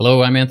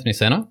Hello, I'm Anthony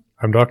Sena.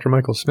 I'm Dr.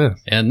 Michael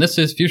Smith. And this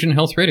is Fusion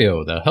Health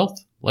Radio, the health,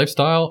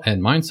 lifestyle,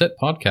 and mindset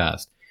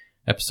podcast.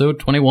 Episode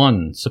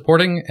 21,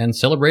 Supporting and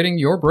Celebrating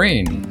Your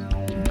Brain.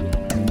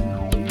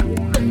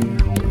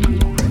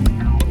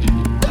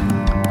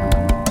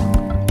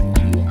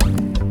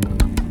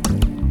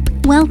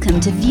 Welcome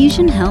to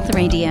Fusion Health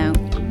Radio,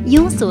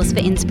 your source for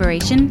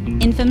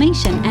inspiration,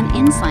 information, and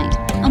insight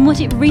on what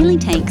it really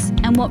takes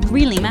and what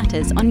really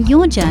matters on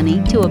your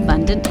journey to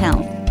abundant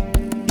health.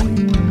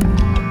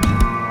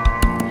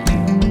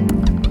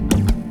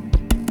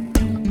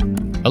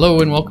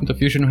 Hello and welcome to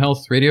Fusion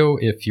Health Radio.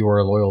 If you are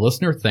a loyal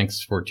listener,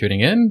 thanks for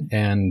tuning in.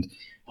 And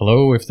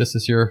hello if this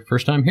is your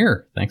first time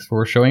here. Thanks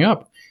for showing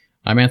up.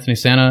 I'm Anthony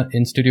Sena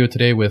in studio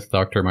today with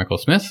Dr. Michael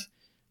Smith.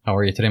 How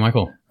are you today,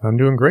 Michael? I'm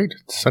doing great.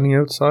 It's sunny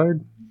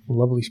outside.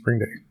 Lovely spring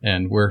day.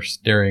 And we're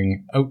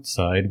staring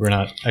outside. We're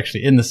not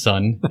actually in the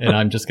sun. And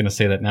I'm just going to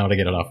say that now to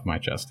get it off of my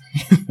chest.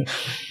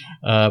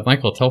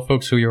 Michael, tell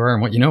folks who you are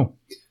and what you know.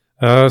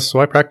 So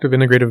I practice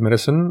integrative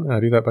medicine. I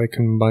do that by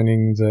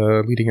combining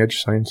the leading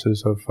edge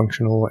sciences of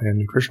functional and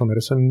nutritional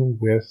medicine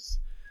with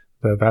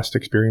the vast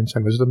experience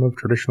and wisdom of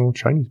traditional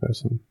Chinese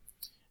medicine.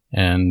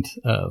 And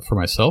for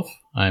myself,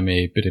 I'm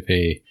a bit of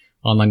a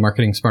online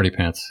marketing smarty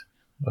pants.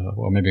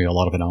 Well, maybe a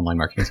lot of an online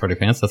marketing smarty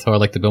pants. That's how I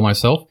like to bill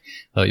myself.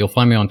 You'll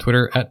find me on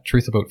Twitter at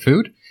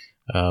truthaboutfood,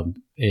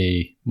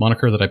 a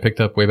moniker that I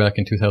picked up way back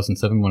in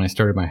 2007 when I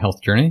started my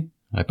health journey.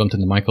 I bumped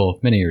into Michael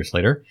many years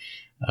later.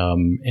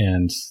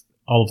 And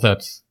all of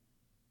that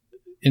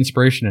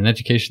inspiration and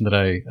education that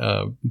I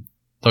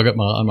dug up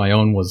on my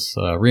own was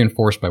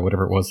reinforced by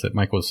whatever it was that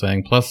Michael was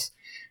saying, plus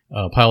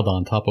piled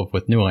on top of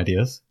with new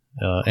ideas.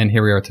 And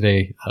here we are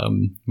today.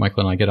 Michael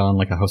and I get on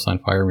like a house on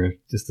fire. We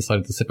just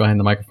decided to sit behind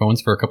the microphones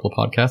for a couple of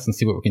podcasts and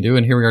see what we can do.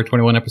 And here we are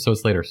 21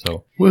 episodes later.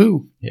 So,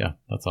 woohoo! Yeah,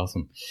 that's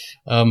awesome.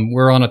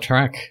 We're on a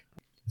track.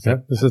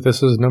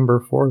 This is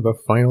number 4, the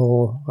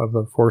final of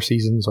the 4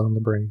 seasons on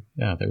the brain.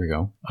 Yeah, there we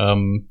go.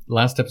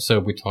 Last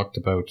episode, we talked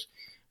about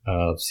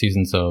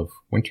seasons of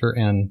winter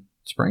and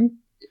spring.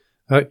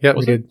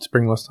 We did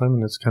spring last time,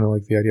 and it's kind of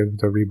like the idea of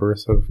the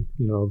rebirth of,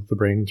 the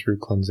brain through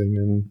cleansing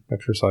and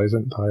exercise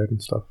and diet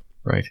and stuff.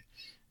 Right.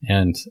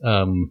 And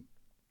can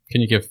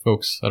you give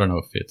folks, I don't know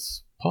if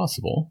it's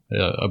possible,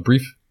 a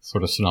brief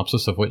sort of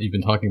synopsis of what you've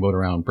been talking about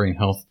around brain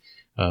health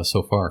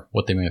so far,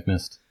 what they may have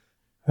missed?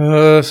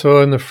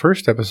 So in the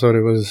first episode,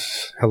 it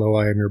was Hello,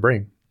 I Am Your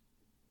Brain.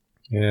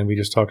 And we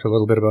just talked a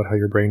little bit about how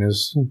your brain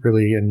is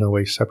really in no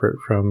way separate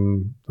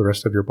from the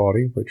rest of your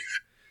body,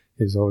 which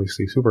is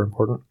obviously super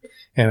important.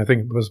 And I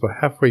think it was about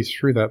halfway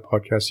through that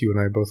podcast, you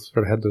and I both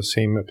sort of had the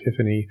same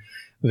epiphany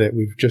that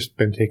we've just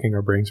been taking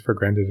our brains for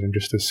granted and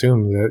just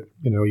assume that,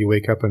 you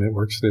wake up and it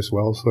works this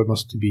well, so it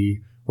must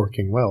be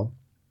working well.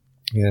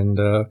 And,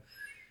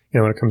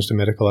 when it comes to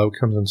medical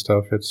outcomes and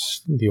stuff,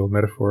 it's the old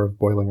metaphor of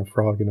boiling a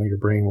frog. Your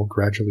brain will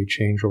gradually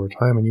change over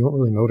time, and you won't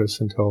really notice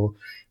until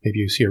maybe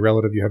you see a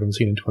relative you haven't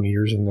seen in 20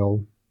 years, and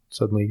they'll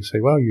suddenly say,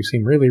 wow, you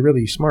seem really,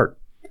 really smart,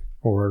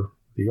 or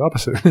the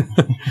opposite.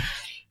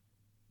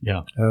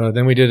 Yeah.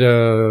 Then we did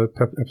a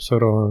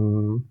episode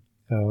on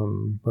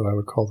what I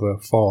would call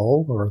the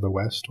fall or the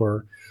West,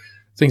 or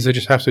things that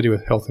just have to do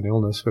with health and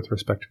illness with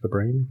respect to the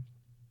brain.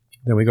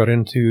 Then we got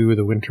into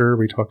the winter.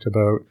 We talked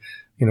about,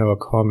 a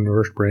calm,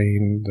 nourished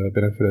brain, the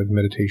benefit of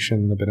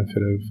meditation, the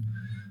benefit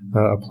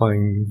of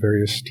applying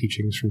various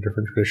teachings from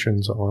different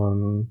traditions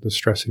on the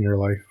stress in your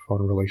life,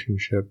 on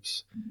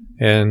relationships.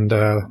 And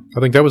I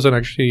think that was an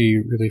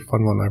actually really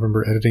fun one. I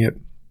remember editing it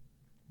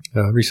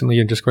recently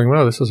and just going,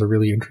 wow, this is a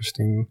really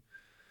interesting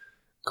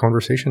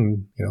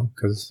conversation,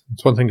 because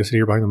it's one thing to sit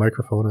here behind the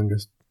microphone and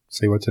just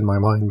say what's in my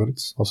mind, but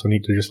it's also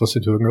neat to just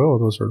listen to it and go, oh,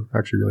 those are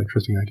actually really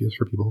interesting ideas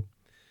for people.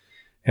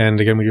 And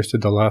again, we just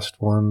did the last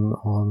one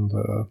on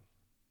the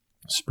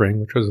spring,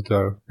 which was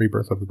the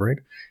rebirth of the brain.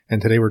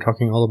 And today we're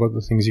talking all about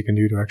the things you can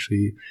do to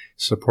actually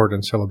support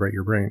and celebrate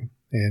your brain.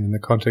 And in the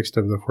context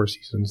of the 4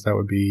 seasons, that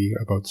would be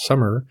about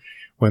summer,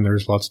 when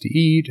there's lots to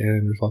eat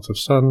and there's lots of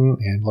sun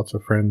and lots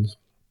of friends.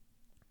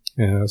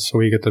 So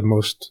we get the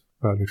most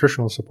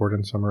nutritional support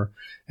in summer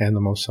and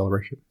the most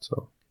celebration.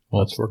 So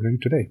that's what we're going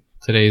to do today.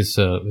 Today's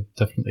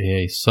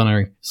definitely a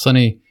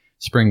sunny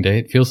spring day.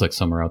 It feels like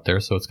summer out there,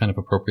 so it's kind of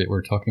appropriate.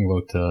 We're talking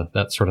about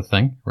that sort of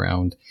thing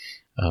around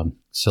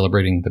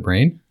celebrating the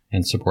brain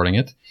and supporting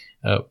it.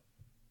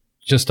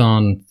 Just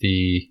on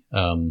the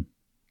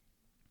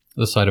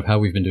side of how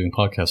we've been doing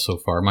podcasts so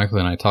far, Michael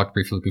and I talked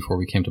briefly before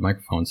we came to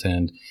microphones,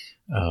 and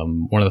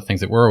one of the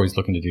things that we're always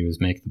looking to do is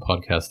make the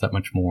podcast that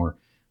much more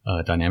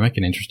dynamic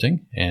and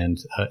interesting and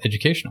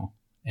educational.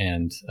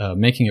 And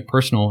making it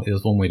personal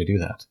is one way to do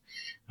that.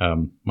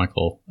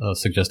 Michael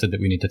suggested that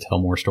we need to tell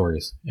more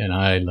stories, and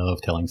I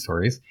love telling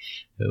stories.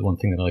 One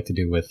thing that I like to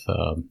do with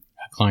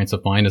clients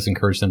of mine is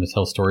encourage them to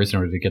tell stories in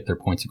order to get their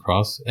points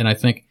across. And I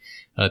think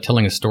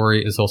telling a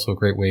story is also a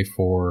great way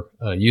for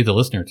you, the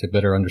listener, to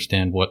better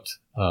understand what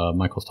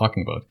Michael's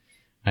talking about.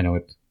 I know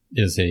it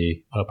is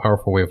a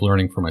powerful way of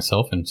learning for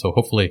myself. And so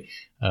hopefully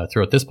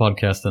throughout this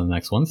podcast and the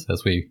next ones,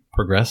 as we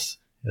progress,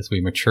 as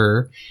we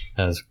mature,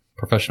 as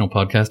professional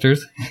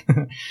podcasters,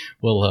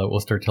 we'll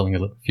start telling a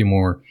few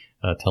more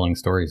telling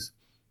stories.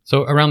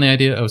 So around the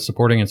idea of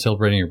supporting and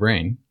celebrating your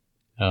brain,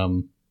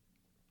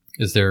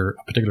 is there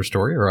a particular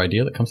story or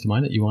idea that comes to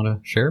mind that you want to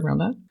share around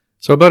that?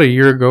 So about a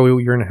year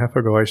and a half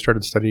ago, I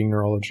started studying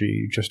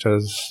neurology just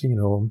as,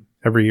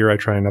 every year I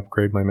try and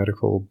upgrade my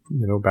medical,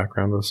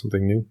 background with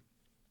something new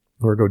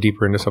or go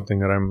deeper into something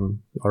that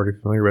I'm already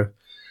familiar with.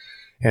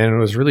 And it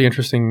was really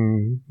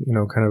interesting,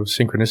 kind of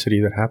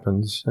synchronicity that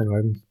happens. And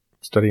I'm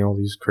studying all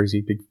these crazy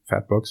big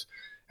fat books.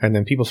 And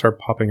then people start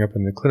popping up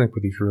in the clinic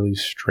with these really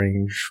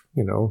strange,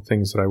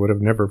 things that I would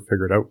have never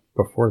figured out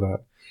before that.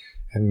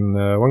 And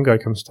one guy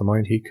comes to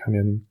mind. He'd come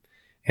in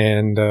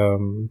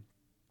and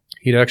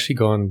he'd actually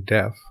gone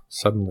deaf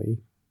suddenly.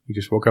 He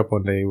just woke up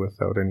one day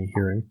without any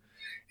hearing.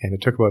 And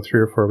it took about 3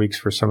 or 4 weeks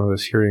for some of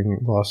his hearing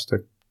loss to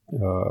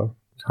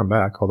come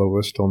back, although it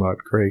was still not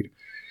great.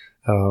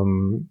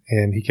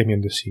 And he came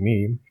in to see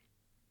me.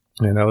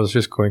 And I was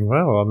just going,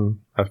 well,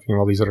 I'm asking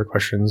all these other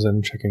questions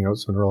and checking out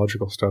some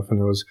neurological stuff. And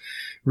it was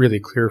really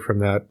clear from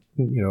that,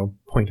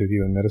 point of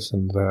view in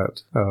medicine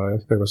that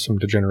there was some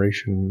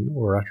degeneration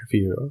or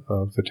atrophy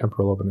of the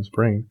temporal lobe in his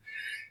brain.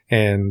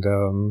 And,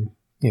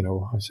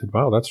 I said,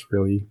 wow, that's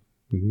really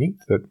neat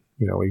that,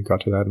 we got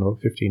to that in about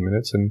 15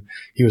 minutes. And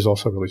he was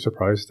also really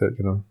surprised that,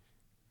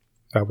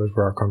 that was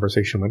where our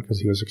conversation went, because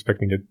he was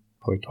expecting to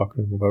probably talk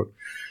to him about,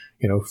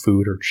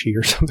 food or chi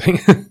or something.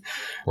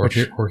 or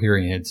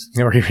hearing aids.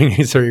 Or hearing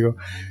aids, there you go.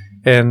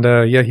 And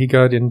he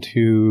got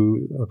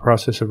into a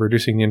process of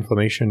reducing the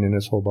inflammation in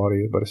his whole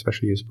body, but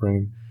especially his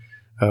brain,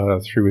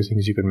 through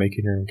things you can make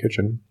in your own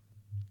kitchen.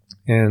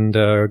 And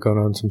got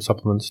on some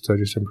supplements to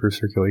just improve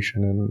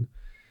circulation and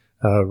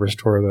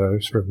restore the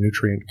sort of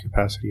nutrient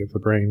capacity of the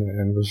brain,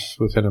 and was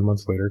within a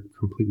month later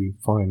completely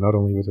fine, not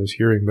only with his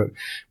hearing, but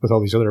with all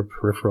these other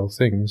peripheral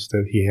things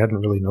that he hadn't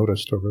really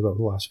noticed over the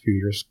last few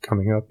years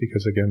coming up,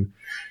 because again,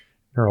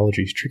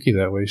 neurology is tricky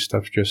that way.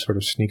 Stuff just sort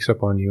of sneaks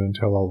up on you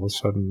until all of a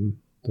sudden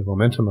the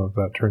momentum of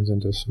that turns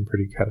into some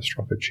pretty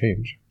catastrophic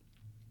change.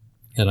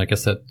 And I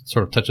guess that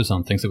sort of touches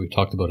on things that we've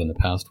talked about in the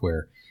past,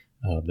 where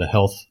the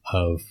health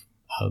of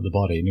the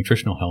body,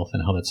 nutritional health,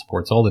 and how that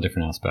supports all the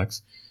different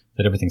aspects,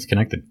 that everything's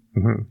connected.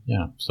 Mm-hmm.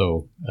 Yeah.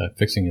 So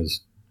fixing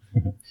is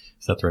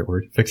that the right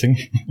word? Fixing?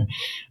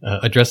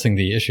 Addressing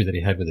the issue that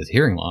he had with his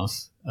hearing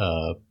loss,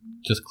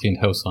 just cleaned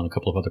house on a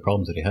couple of other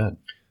problems that he had.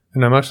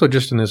 And I'm actually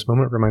just in this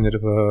moment reminded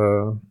of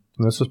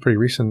and this was pretty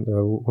recent,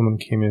 a woman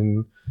came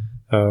in,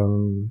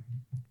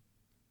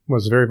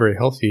 was very, very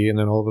healthy, and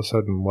then all of a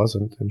sudden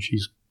wasn't, and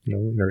she's,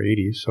 in her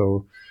 80s,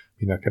 so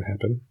that can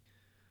happen.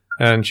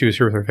 And she was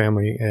here with her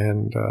family,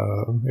 and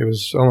it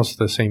was almost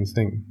the same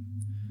thing.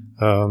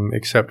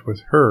 Except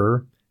with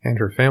her and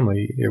her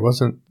family, it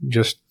wasn't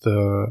just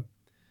the,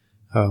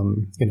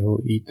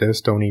 eat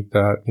this, don't eat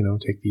that,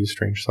 take these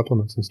strange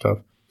supplements and stuff.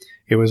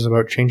 It was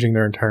about changing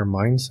their entire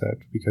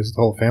mindset, because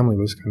the whole family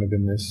was kind of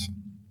in this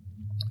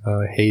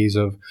haze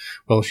of,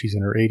 well, she's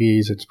in her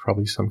 80s, it's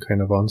probably some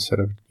kind of onset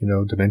of,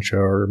 dementia,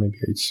 or maybe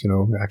it's,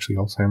 actually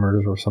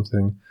Alzheimer's or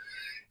something.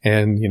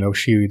 And,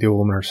 she, the old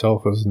woman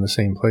herself, was in the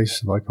same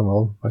place, like,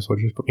 well, might as well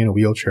just put me in a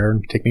wheelchair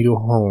and take me to a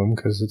home,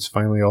 because it's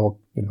finally all,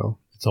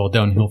 It's all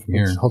downhill from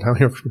here. It's all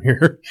downhill from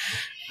here.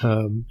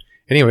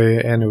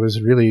 Anyway, and it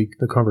was really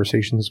the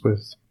conversations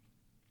with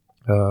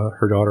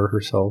her daughter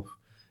herself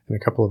and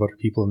a couple of other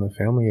people in the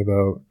family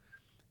about,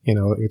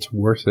 it's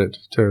worth it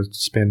to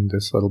spend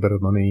this little bit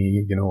of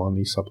money, on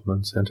these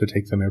supplements, and to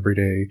take them every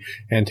day,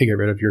 and to get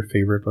rid of your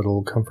favorite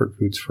little comfort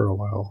foods for a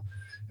while.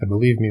 And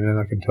believe me, man,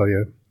 I can tell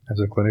you, as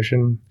a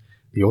clinician,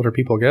 the older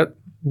people get,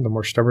 the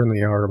more stubborn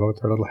they are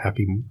about their little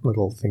happy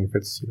little thing. If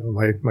it's,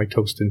 my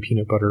toast and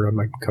peanut butter on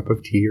my cup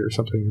of tea or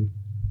something.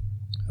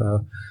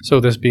 So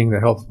this being the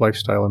health,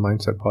 lifestyle, and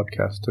mindset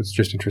podcast, it's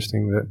just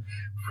interesting that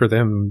for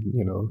them,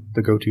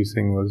 the go-to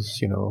thing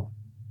was,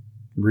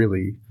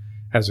 really,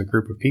 as a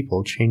group of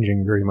people,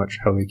 changing very much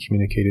how they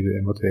communicated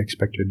and what they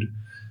expected,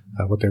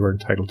 what they were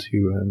entitled to.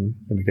 And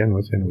again,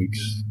 within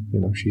weeks,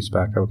 she's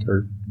back out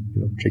there,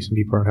 chasing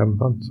people around, having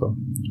fun. So,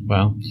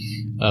 wow.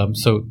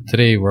 So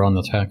today we're on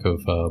the tack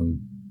of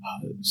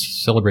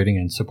celebrating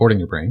and supporting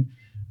your brain.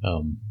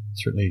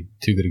 Certainly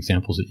two good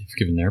examples that you've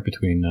given there,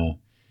 between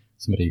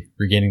somebody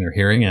regaining their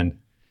hearing and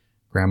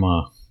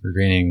grandma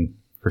regaining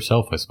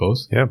herself, I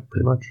suppose. Yeah,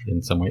 pretty much.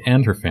 In some way,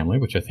 and her family,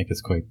 which I think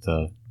is quite,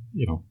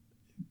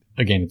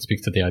 again, it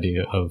speaks to the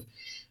idea of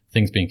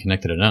things being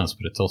connected in us,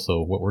 but it's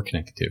also what we're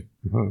connected to.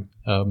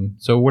 Mm-hmm.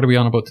 So what are we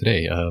on about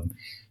today?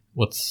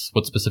 What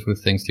specific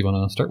things do you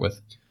want to start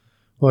with?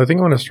 Well, I think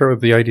I want to start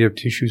with the idea of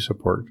tissue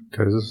support,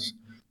 because,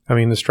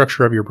 the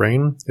structure of your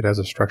brain, it has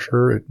a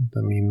structure.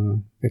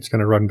 It's going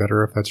to run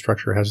better if that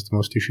structure has the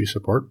most tissue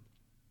support.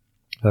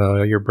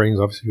 Your brain's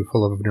obviously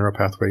full of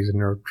neuropathways and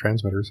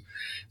neurotransmitters.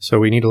 So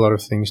we need a lot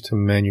of things to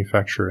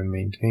manufacture and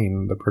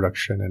maintain the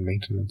production and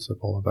maintenance of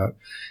all of that.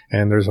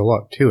 And there's a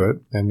lot to it.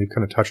 And we've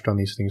kind of touched on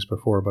these things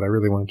before, but I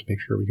really wanted to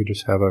make sure we could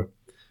just have a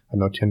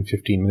 10,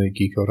 15 minute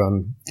geek out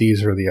on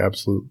these are the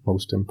absolute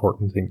most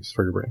important things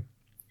for your brain.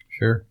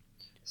 Sure.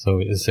 So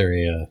is there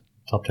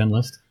top 10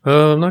 list?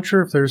 I'm not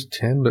sure if there's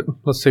 10, but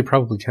let's say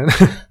probably 10.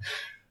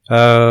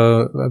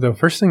 The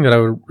first thing that I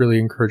would really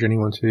encourage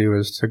anyone to do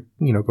is to,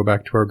 go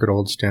back to our good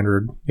old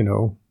standard,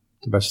 the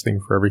best thing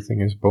for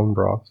everything is bone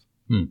broth.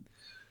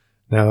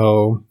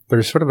 Now,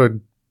 there's sort of a,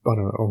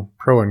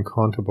 pro and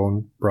con to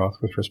bone broth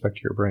with respect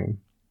to your brain.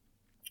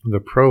 The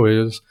pro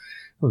is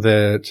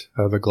that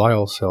the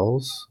glial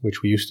cells,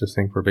 which we used to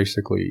think were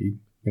basically,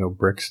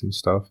 bricks and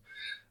stuff,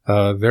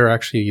 they're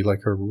actually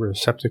like a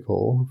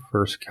receptacle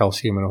for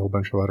calcium and a whole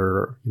bunch of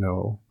other,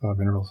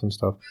 minerals and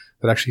stuff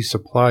that actually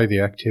supply the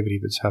activity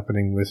that's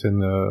happening within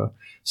the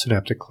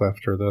synaptic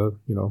cleft or the,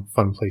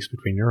 fun place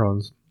between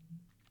neurons.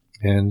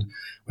 And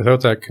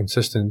without that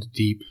consistent,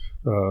 deep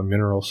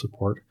mineral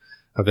support,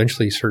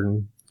 eventually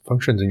certain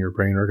functions in your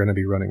brain are going to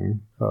be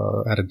running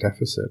at a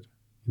deficit.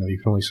 You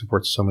can only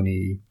support so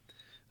many,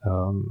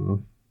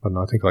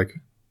 I think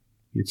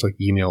it's like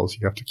emails.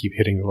 You have to keep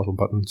hitting the little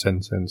button,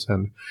 send. If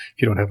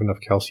you don't have enough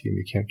calcium,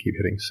 you can't keep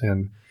hitting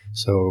send.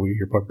 So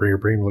your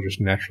brain will just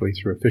naturally,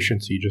 through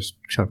efficiency, just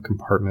kind of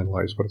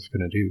compartmentalize what it's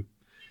going to do.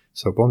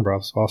 So bone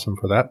broth's awesome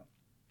for that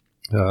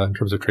in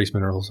terms of trace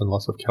minerals and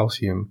lots of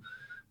calcium.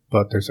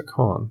 But there's a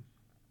con.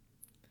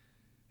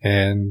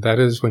 And that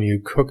is when you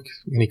cook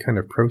any kind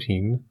of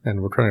protein,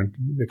 and we're trying to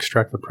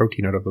extract the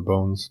protein out of the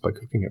bones by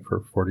cooking it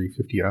for 40,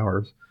 50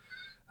 hours.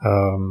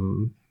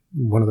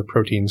 One of the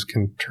proteins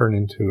can turn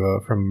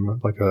into from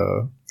like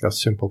a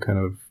simple kind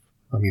of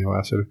amino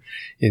acid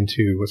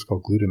into what's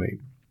called glutamate.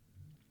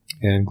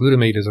 And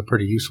glutamate is a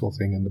pretty useful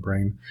thing in the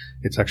brain.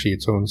 It's actually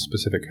its own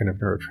specific kind of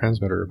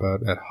neurotransmitter,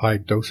 but at high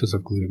doses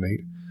of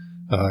glutamate,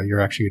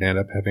 you're actually going to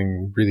end up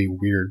having really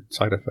weird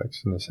side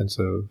effects in the sense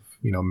of,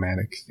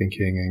 manic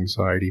thinking,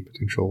 anxiety,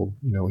 potential,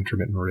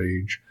 intermittent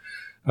rage,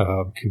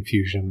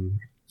 confusion,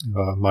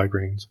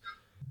 migraines.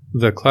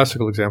 The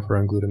classical example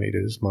around glutamate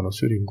is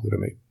monosodium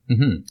glutamate,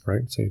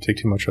 right? So you take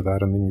too much of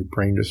that and then your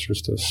brain just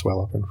starts to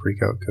swell up and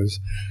freak out because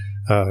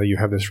you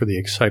have this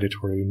really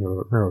excitatory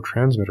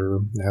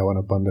neurotransmitter now in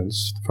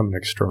abundance from an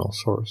external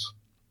source.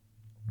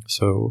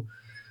 So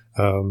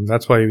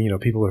that's why,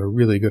 people that are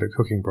really good at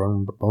cooking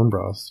bone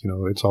broth,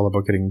 it's all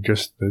about getting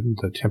just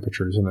the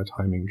temperatures and the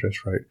timing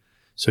just right.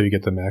 So you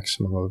get the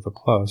maximum of the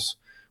plus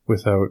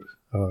without,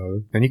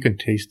 and you can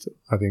taste,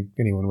 I think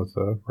anyone with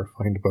a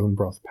refined bone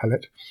broth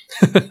palate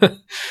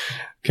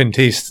can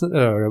taste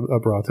a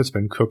broth that's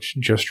been cooked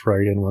just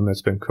right and one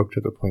that's been cooked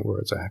to the point where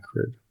it's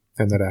acrid.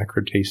 And that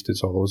acrid taste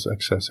is all those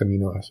excess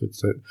amino acids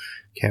that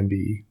can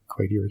be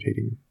quite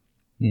irritating.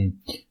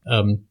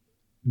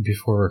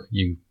 Before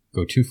you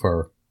go too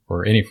far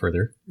or any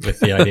further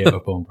with the idea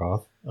of bone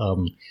broth,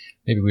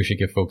 maybe we should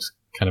give folks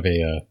kind of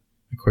a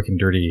quick and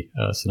dirty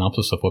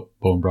synopsis of what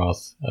bone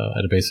broth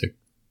at a basic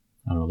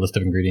list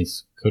of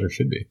ingredients could or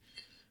should be.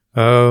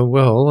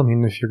 Well,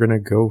 if you're going to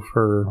go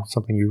for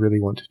something you really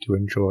want to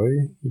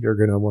enjoy, you're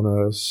going to want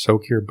to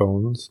soak your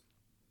bones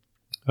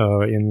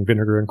in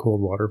vinegar and cold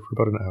water for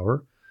about an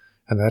hour.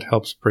 And that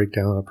helps break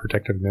down a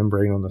protective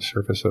membrane on the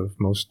surface of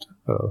most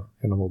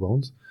animal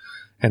bones.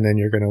 And then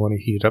you're going to want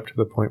to heat it up to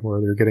the point where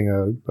they're getting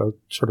a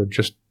sort of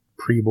just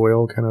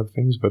pre-boil kind of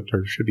things, but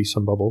there should be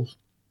some bubbles.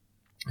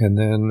 And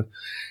then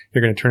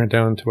you're going to turn it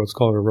down to what's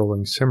called a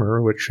rolling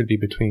simmer, which should be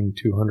between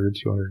 200,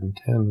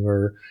 210,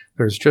 where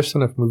there's just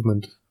enough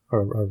movement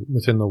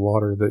within the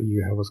water that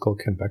you have what's called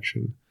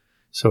convection.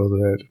 So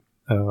that,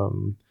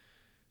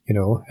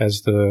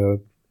 as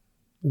the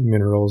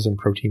minerals and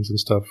proteins and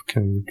stuff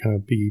can kind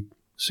of be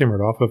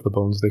simmered off of the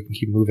bones, they can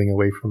keep moving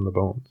away from the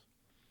bones.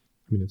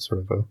 It's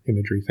sort of an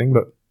imagery thing,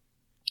 but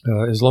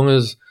as long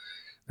as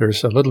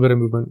there's a little bit of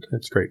movement,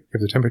 it's great.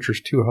 If the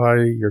temperature's too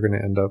high, you're going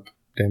to end up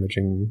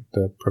damaging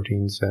the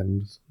proteins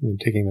and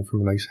taking them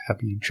from a nice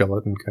happy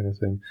gelatin kind of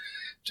thing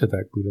to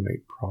that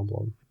glutamate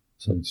problem.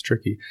 So it's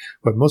tricky.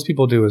 What most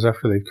people do is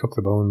after they've cooked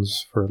the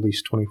bones for at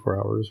least 24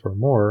 hours or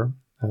more,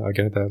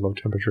 again at that low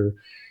temperature,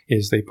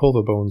 is they pull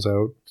the bones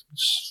out,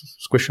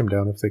 squish them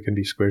down if they can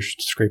be squished,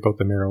 scrape out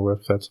the marrow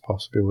if that's a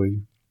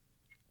possibility.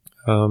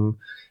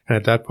 And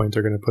at that point,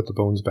 they're going to put the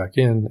bones back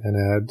in and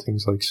add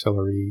things like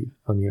celery,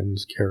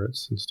 onions,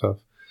 carrots, and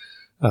stuff.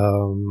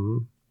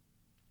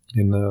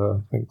 In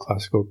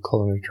classical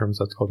culinary terms,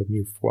 that's called a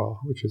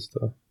mieux-froid, which is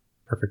the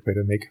perfect way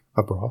to make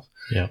a broth.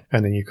 Yeah.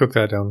 And then you cook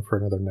that down for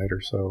another night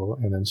or so,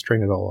 and then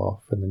strain it all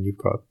off, and then you've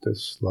got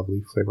this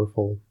lovely,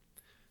 flavorful,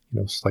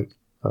 slight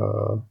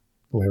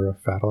layer of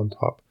fat on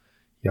top,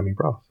 yummy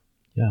broth.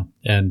 Yeah,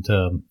 and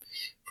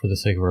for the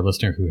sake of our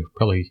listener who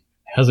probably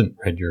hasn't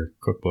read your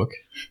cookbook,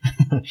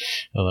 I'm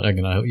going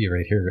to out you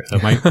right here.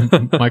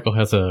 Michael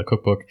has a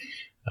cookbook,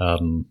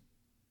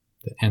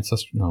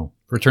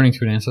 Returning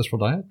to an Ancestral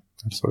Diet.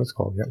 That's what it's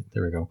called, yeah.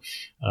 There we go.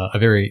 A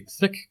very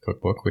thick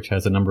cookbook, which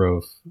has a number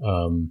of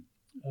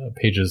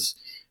pages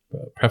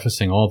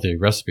prefacing all the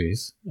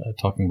recipes,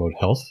 talking about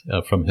health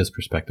from his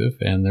perspective.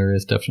 And there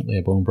is definitely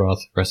a bone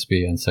broth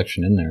recipe and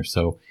section in there.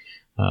 So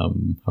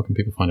how can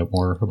people find out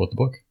more about the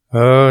book?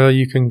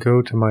 You can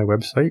go to my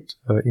website,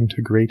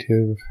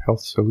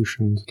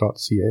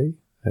 integrativehealthsolutions.ca,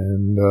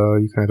 and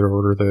you can either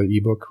order the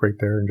ebook right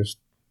there and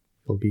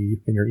it'll be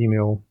in your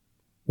email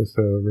with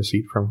a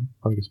receipt from,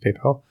 I think it's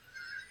PayPal.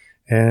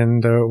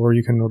 And or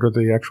you can order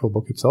the actual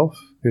book itself.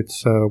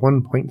 It's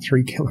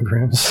 1.3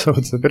 kilograms, so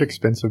it's a bit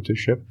expensive to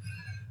ship,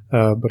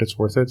 but it's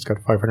worth it. It's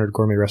got 500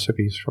 gourmet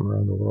recipes from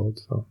around the world.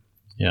 So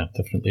yeah,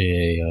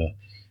 definitely a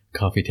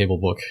coffee table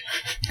book.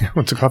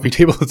 It's a coffee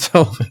table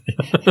itself.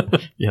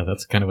 Yeah,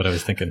 that's kind of what I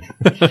was thinking.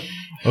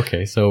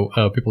 Okay, so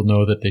people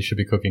know that they should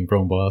be cooking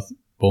bone broth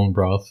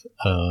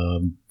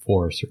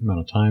for a certain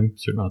amount of time. A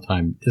certain amount of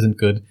time isn't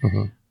good.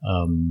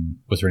 Mm-hmm.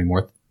 Was there any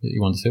more that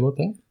you wanted to say about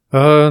that?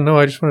 No,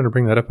 I just wanted to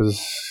bring that up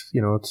as,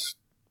 it's,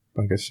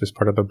 I guess, just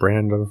part of the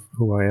brand of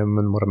who I am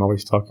and what I'm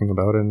always talking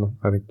about. And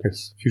I think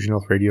this Fusion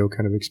Health Radio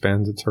kind of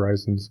expands its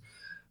horizons.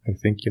 I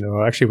think,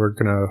 actually we're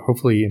going to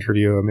hopefully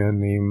interview a man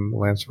named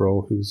Lance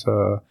Roll, who's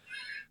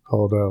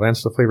called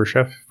Lance the Flavor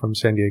Chef from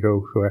San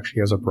Diego, who actually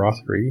has a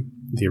brothery,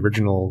 the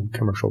original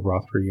commercial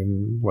brothery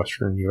in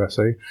Western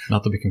USA.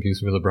 Not to be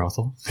confused with a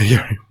brothel.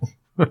 Yeah.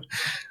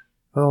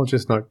 I'll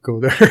just not go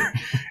there.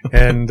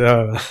 And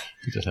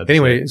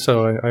anyway,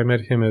 so I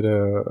met him at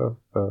an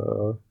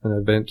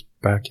event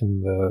back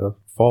in the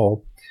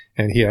fall,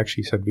 and he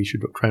actually said we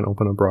should try and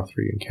open a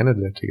brothery in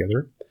Canada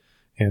together.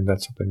 And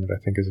that's something that I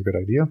think is a good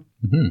idea.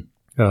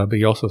 Mm-hmm. But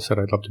he also said,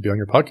 I'd love to be on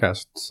your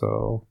podcast.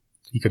 So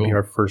he could be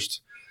our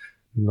first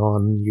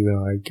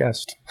non-UNI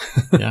guest.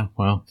 Yeah,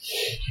 well,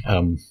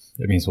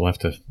 it means we'll have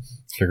to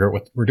figure out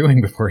what we're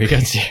doing before he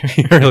gets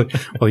here. Really?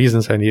 Well, he's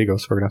in San Diego,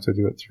 so we're going to have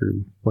to do it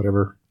through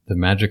whatever. The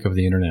magic of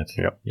the internet.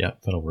 Yeah,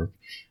 that'll work.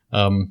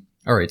 All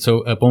right,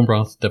 so bone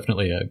broth,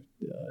 definitely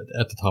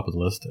at the top of the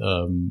list.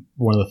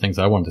 One of the things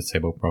I wanted to say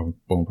about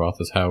bone broth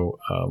is how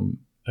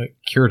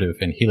curative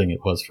and healing it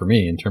was for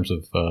me in terms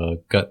of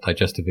gut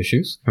digestive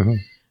issues.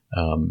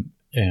 Mm-hmm.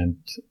 And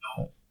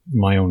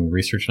my own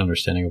research and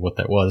understanding of what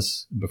that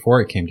was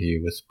before I came to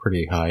you was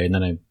pretty high. And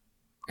then I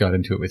got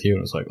into it with you and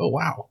it was like, oh,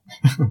 wow,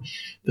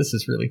 this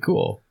is really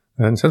cool.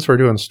 And since we're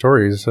doing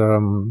stories,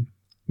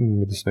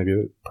 this may be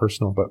a bit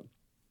personal, but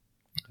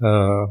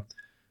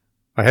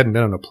I hadn't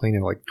been on a plane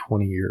in like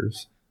 20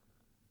 years.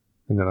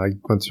 And then I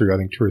went through, I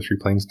think, 2 or 3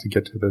 planes to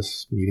get to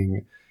this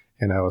meeting.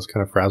 And I was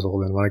kind of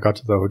frazzled. And when I got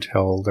to the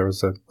hotel, there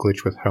was a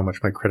glitch with how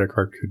much my credit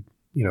card could,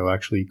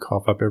 actually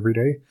cough up every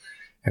day.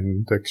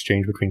 And the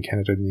exchange between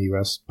Canada and the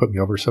US put me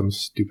over some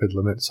stupid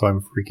limit. So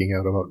I'm freaking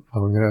out about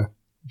how I'm going to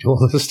do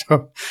all this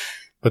stuff.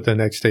 But the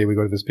next day we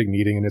go to this big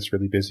meeting and it's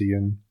really busy.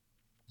 And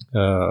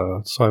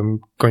so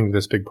I'm going to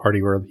this big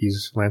party where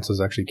Lance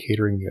is actually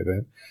catering the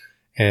event.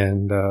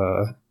 And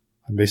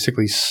I'm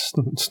basically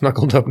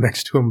snuggled up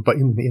next to him, but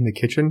in the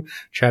kitchen,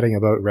 chatting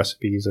about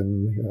recipes.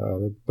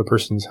 And the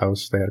person's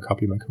house, they had a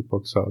copy of my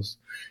cookbook, so I was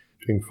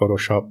doing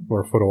Photoshop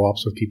or photo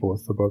ops with people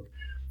with the book.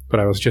 But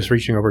I was just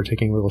reaching over,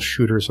 taking little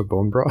shooters of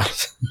bone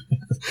broth.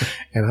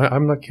 And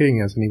I'm not kidding,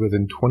 Anthony.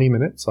 Within 20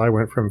 minutes, I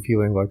went from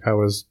feeling like I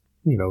was,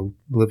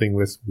 living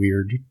with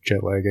weird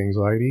jet lag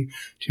anxiety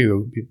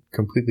to be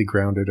completely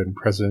grounded and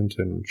present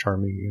and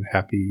charming and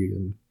happy.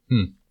 And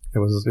it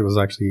was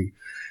actually,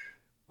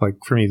 like,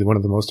 for me, one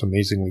of the most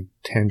amazingly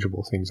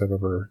tangible things I've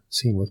ever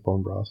seen with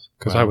bone broth.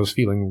 Because I was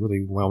feeling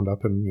really wound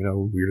up and,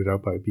 weirded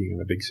out by being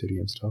in a big city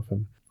and stuff.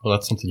 And well,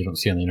 that's something you don't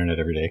see on the internet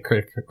every day.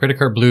 Credit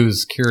card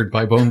blues cured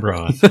by bone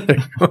broth.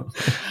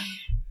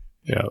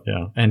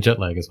 Yeah. And jet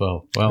lag as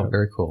well. Wow,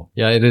 very cool.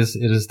 Yeah, it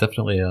is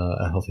definitely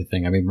a healthy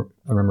thing. I mean,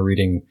 I remember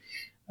reading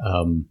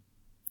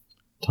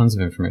tons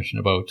of information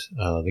about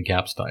the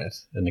GAPS diet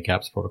and the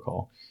GAPS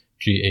protocol,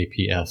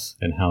 GAPS,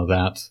 and how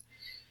that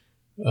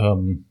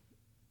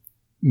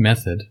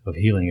method of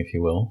healing, if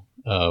you will,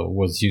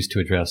 was used to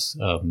address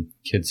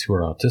kids who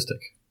are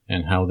autistic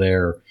and how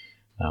their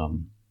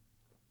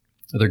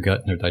gut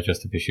and their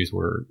digestive issues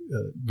were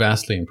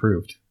vastly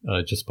improved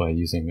just by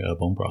using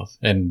bone broth.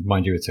 And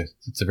mind you, it's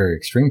a very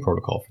extreme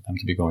protocol for them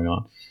to be going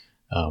on.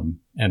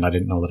 And I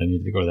didn't know that I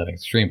needed to go to that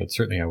extreme, but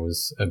certainly I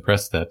was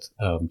impressed that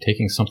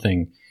taking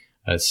something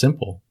as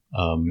simple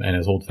and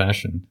as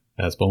old-fashioned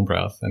as bone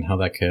broth and how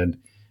that could,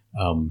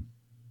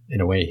 in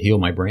a way, heal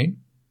my brain,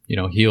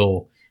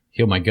 heal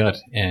my gut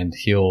and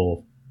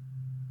heal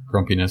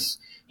grumpiness,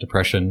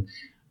 depression,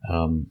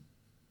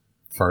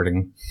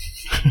 farting,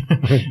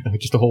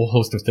 just a whole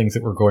host of things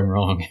that were going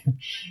wrong.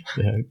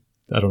 Yeah,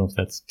 I don't know if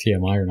that's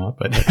TMI or not,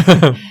 but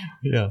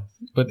yeah.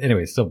 But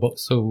anyway, so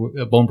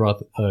bone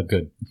broth,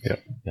 good.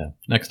 Yeah.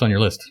 Next on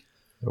your list,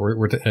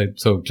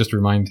 so just to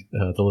remind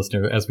the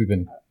listener, as we've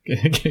been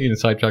getting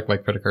sidetracked by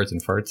credit cards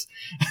and farts,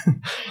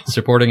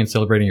 supporting and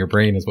celebrating your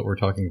brain is what we're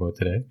talking about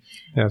today.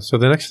 Yeah. So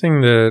the next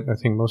thing that I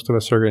think most of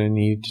us are going to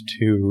need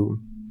to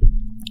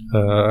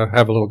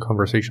have a little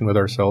conversation with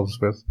ourselves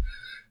with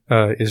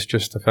is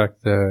just the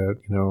fact that,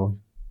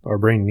 our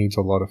brain needs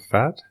a lot of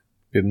fat.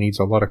 It needs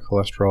a lot of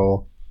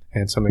cholesterol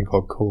and something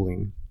called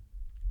choline.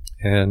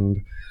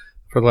 And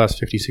for the last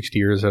 50, 60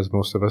 years, as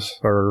most of us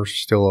are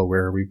still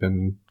aware, we've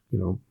been,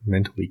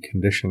 mentally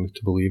conditioned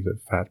to believe that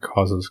fat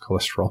causes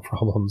cholesterol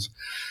problems,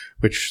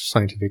 which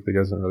scientifically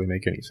doesn't really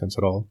make any sense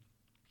at all.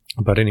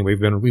 But anyway,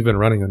 we've been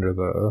running under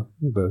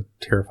the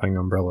terrifying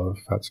umbrella of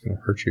fat's going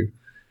to hurt you.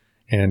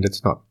 And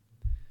it's not.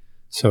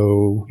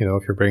 So,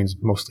 if your brain's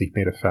mostly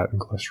made of fat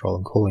and cholesterol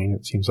and choline,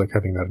 it seems like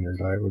having that in your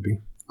diet would be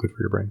good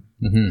for your brain.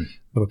 Mm-hmm.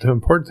 But the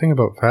important thing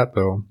about fat,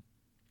 though,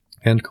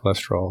 and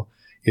cholesterol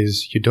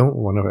is you don't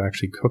want to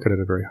actually cook it at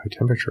a very high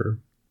temperature.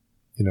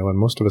 And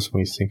most of us,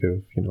 when we think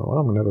of, well,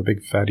 I'm going to have a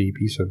big fatty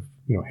piece of,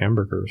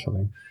 hamburger or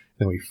something, and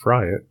then we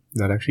fry it,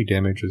 that actually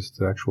damages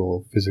the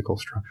actual physical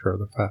structure of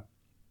the fat.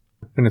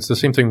 And it's the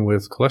same thing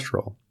with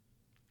cholesterol.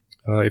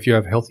 If you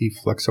have healthy,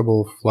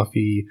 flexible,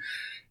 fluffy,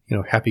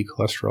 happy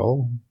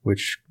cholesterol,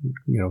 which,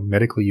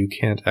 medically you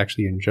can't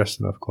actually ingest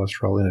enough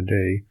cholesterol in a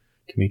day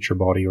to meet your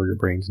body or your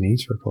brain's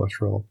needs for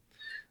cholesterol.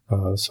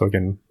 So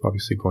again,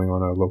 obviously going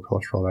on a low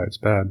cholesterol diet is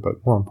bad,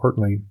 but more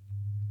importantly,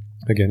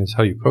 again, is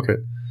how you cook it.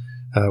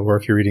 Or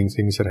if you're eating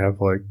things that have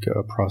like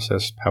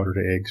processed powdered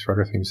eggs or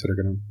other things that are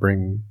going to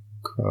bring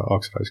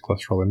oxidized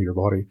cholesterol into your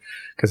body,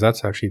 because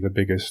that's actually the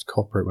biggest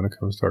culprit when it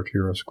comes to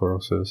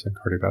arteriosclerosis and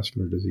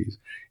cardiovascular disease.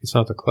 It's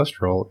not the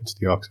cholesterol, it's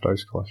the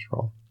oxidized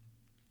cholesterol.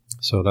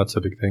 So that's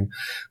a big thing.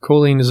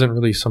 Choline isn't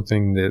really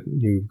something that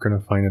you're going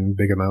to find in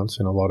big amounts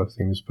in a lot of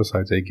things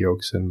besides egg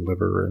yolks and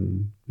liver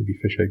and maybe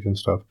fish eggs and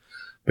stuff.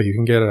 But you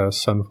can get a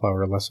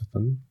sunflower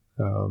lecithin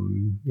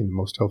in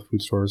most health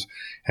food stores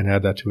and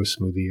add that to a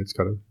smoothie. It's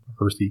got a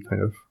earthy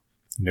kind of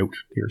note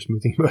to your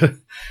smoothie, but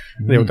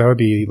that would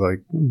be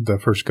like the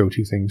first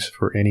go-to things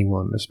for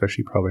anyone,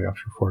 especially probably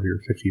after 40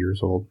 or 50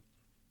 years old,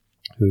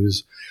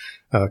 who's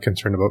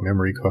concerned about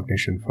memory,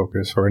 cognition,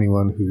 focus, or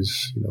anyone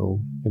who's,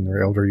 in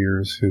their elder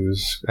years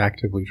who's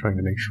actively trying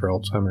to make sure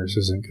Alzheimer's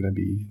isn't going to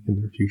be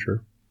in their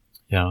future.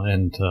 Yeah,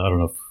 and I don't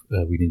know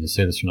if we need to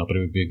say this or not, but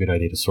it would be a good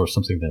idea to source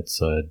something that's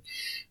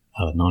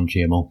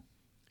non-GMO.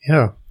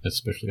 Yeah.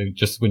 Especially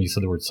just when you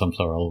said the word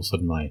sunflower, all of a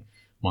sudden my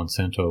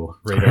Monsanto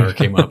radar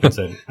came up and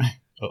said,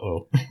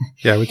 uh-oh.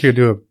 Yeah, we could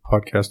do a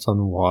podcast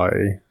on why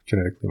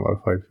genetically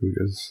modified food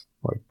is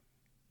like,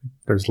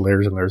 there's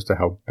layers and layers to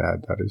how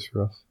bad that is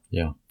for us.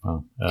 Yeah.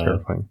 Wow.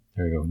 Terrifying.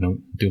 There you go.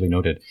 Duly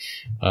noted.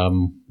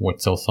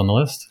 What's else on the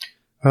list?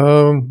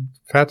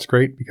 Fat's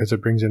great because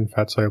it brings in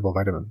fat-soluble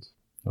vitamins.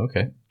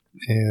 Okay.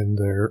 And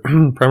they're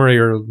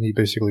primarily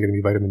basically going to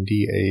be vitamin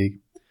D,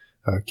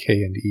 A,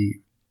 K, and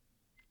E.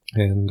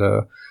 And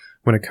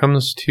when it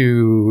comes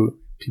to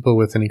people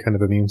with any kind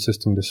of immune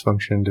system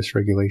dysfunction,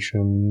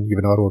 dysregulation,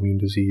 even autoimmune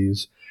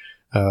disease,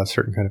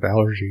 certain kind of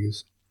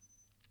allergies,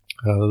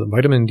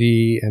 vitamin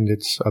D and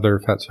its other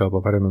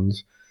fat-soluble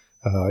vitamins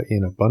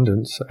in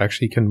abundance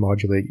actually can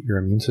modulate your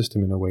immune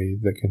system in a way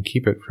that can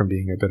keep it from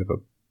being a bit of a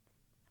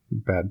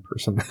bad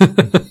person.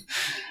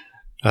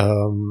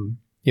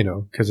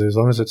 Because as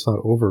long as it's not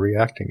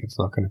overreacting, it's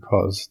not going to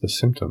cause the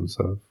symptoms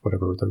of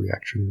whatever the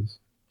reaction is.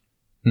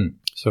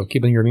 So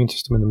keeping your immune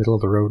system in the middle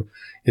of the road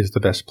is the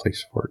best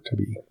place for it to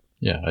be.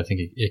 Yeah, I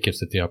think it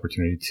gives it the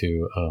opportunity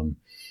to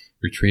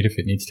retreat if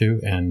it needs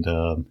to and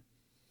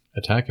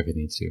attack if it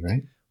needs to,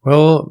 right?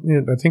 Well,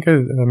 I think, I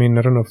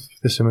don't know if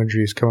this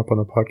imagery has come up on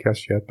the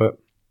podcast yet, but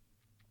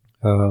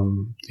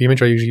the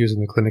image I usually use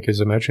in the clinic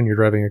is imagine you're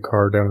driving a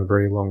car down a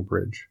very long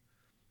bridge.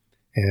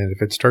 And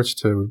if it starts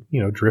to,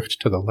 drift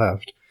to the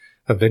left,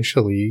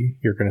 eventually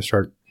you're going to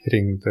start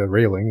hitting the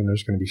railing and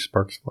there's going to be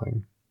sparks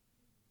flying.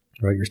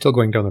 Right? You're still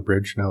going down the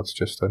bridge. Now it's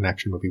just an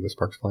action movie with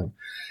sparks flying.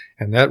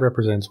 And that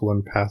represents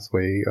one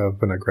pathway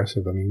of an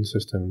aggressive immune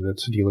system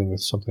that's dealing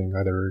with something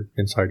either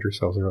inside your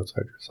cells or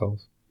outside your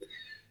cells.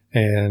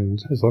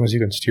 And as long as you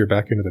can steer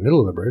back into the middle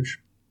of the bridge,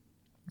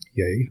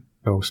 yay,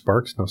 no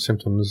sparks, no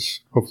symptoms,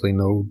 hopefully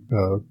no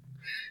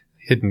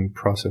hidden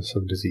process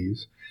of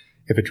disease.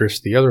 If it drifts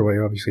the other way,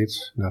 obviously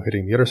it's now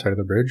hitting the other side of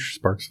the bridge,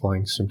 sparks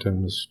flying,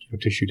 symptoms,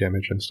 tissue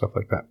damage and stuff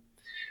like that.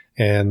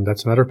 And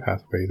that's another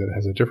pathway that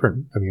has a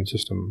different immune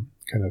system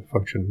kind of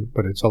function,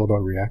 but it's all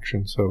about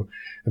reaction. So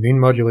immune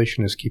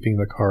modulation is keeping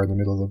the car in the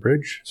middle of the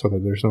bridge so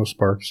that there's no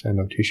sparks and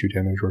no tissue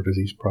damage or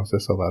disease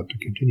process allowed to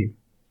continue.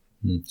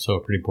 So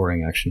a pretty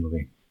boring action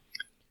movie.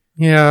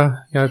 Yeah.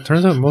 It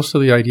turns out most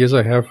of the ideas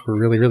I have for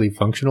really, really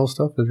functional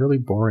stuff is really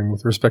boring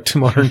with respect to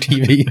modern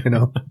TV,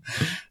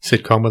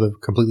 Sitcom with a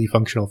completely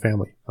functional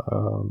family.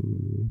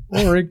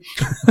 Boring.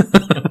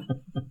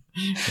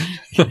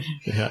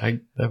 Yeah,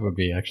 that would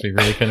be actually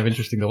really kind of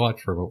interesting to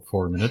watch for about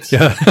 4 minutes.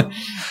 Yeah.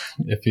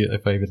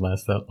 if I could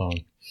last that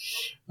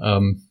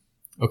long.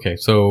 Okay,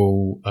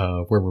 so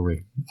where were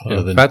we?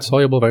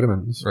 Fat-soluble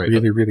vitamins. Right.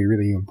 Really, really,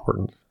 really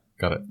important.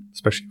 Got it.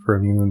 Especially for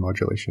immune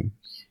modulation.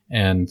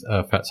 And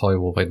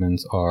fat-soluble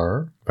vitamins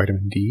are?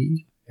 Vitamin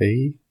D,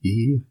 A,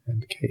 E,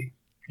 and K.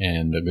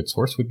 And a good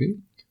source would be?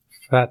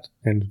 Fat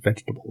and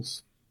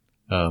vegetables.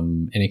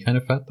 Any kind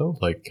of fat, though?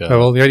 Like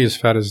well, the idea is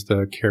fat is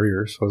the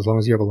carrier. So as long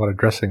as you have a lot of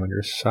dressing on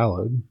your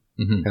salad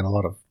and a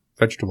lot of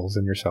vegetables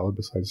in your salad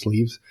besides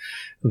leaves,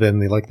 then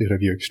the likelihood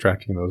of you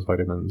extracting those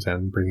vitamins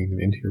and bringing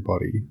them into your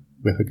body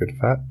with a good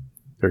fat,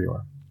 there you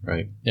are.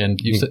 Right. And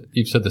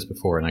you've said this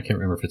before, and I can't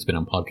remember if it's been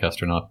on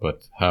podcast or not,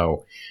 but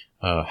how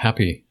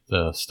happy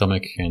the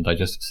stomach and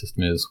digestive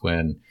system is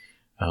when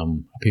a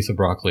piece of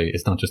broccoli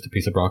is not just a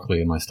piece of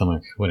broccoli in my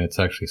stomach, when it's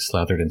actually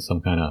slathered in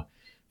some kind of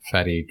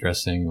fatty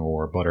dressing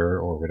or butter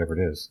or whatever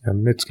it is.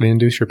 It's going to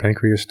induce your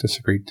pancreas to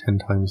secrete 10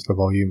 times the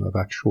volume of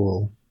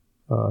actual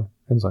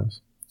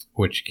enzymes.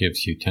 Which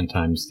gives you 10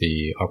 times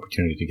the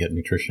opportunity to get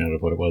nutrition out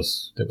of what it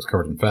was that was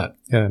covered in fat.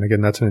 Yeah, and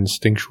again, that's an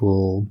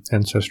instinctual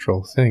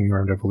ancestral thing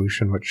around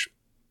evolution, which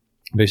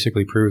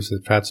basically proves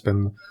that fat's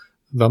been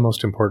the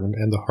most important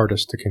and the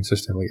hardest to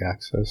consistently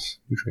access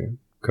nutrient.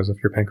 Because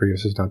if your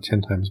pancreas is now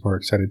 10 times more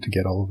excited to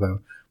get all of the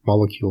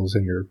molecules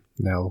in your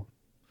now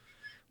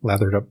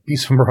lathered up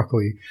piece of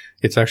broccoli,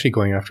 it's actually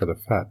going after the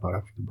fat, not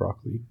after the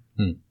broccoli.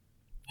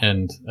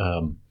 And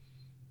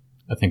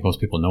I think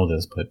most people know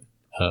this, but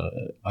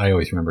I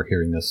always remember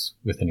hearing this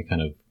with any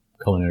kind of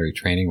culinary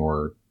training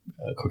or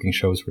cooking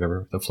shows or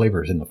whatever. The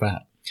flavor is in the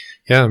fat.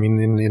 Yeah, I mean,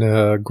 in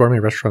a gourmet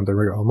restaurant,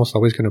 they're almost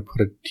always going to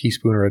put a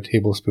teaspoon or a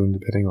tablespoon,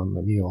 depending on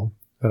the meal,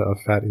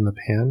 of fat in the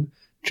pan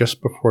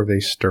just before they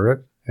stir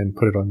it and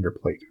put it on your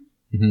plate.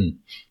 Mm-hmm.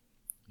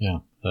 Yeah,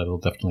 that'll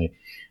definitely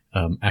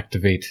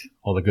activate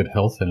all the good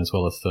health and as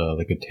well as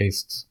the good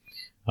tastes.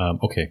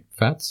 Okay,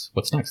 fats.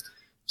 What's next?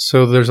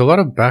 So there's a lot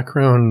of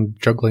background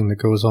juggling that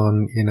goes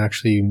on in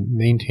actually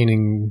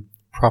maintaining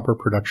proper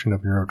production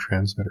of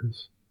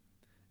neurotransmitters.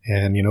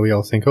 And, we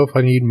all think, if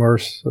I need more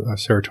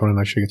serotonin,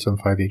 I should get some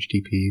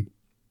 5-HTP.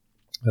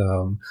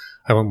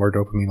 I want more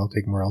dopamine, I'll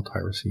take more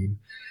L-tyrosine.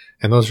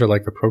 And those are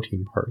like the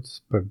protein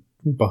parts. But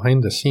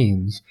behind the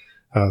scenes,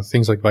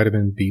 things like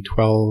vitamin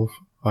B12,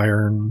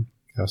 iron,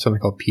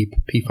 something called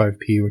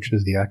P5P, which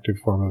is the active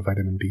form of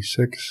vitamin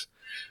B6,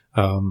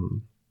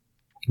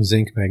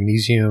 zinc,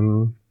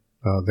 magnesium,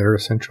 they're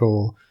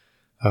essential.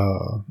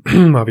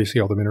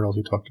 Obviously, all the minerals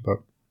we talked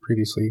about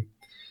previously.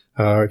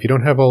 If you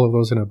don't have all of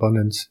those in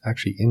abundance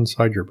actually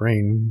inside your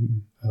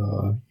brain,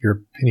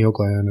 your pineal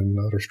gland and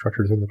other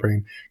structures in the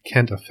brain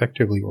can't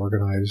effectively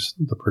organize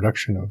the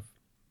production of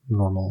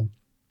normal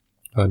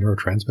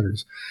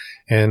neurotransmitters.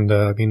 And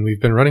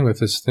we've been running with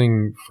this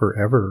thing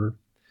forever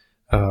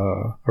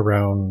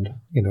around,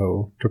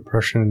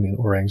 depression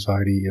or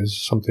anxiety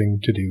is something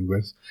to do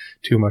with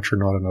too much or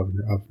not enough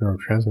of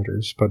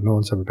neurotransmitters, but no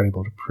one's ever been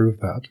able to prove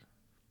that.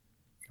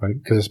 Right?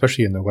 Because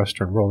especially in the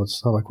Western world,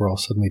 it's not like we're all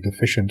suddenly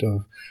deficient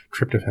of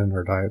tryptophan in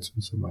our diets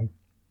in some way.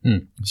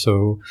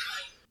 So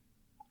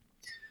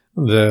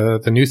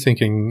the new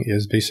thinking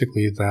is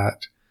basically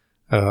that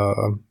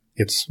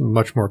it's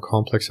much more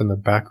complex in the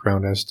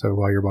background as to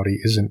why your body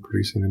isn't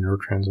producing the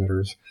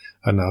neurotransmitters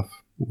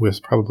enough,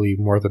 with probably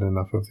more than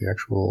enough of the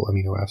actual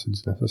amino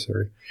acids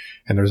necessary.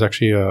 And there's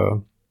actually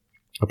a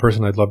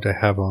person I'd love to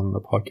have on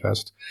the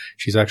podcast.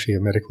 She's actually a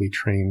medically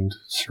trained,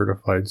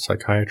 certified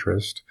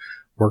psychiatrist,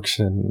 works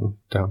in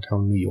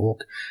downtown New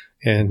York,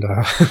 and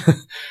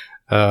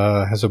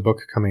has a book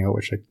coming out,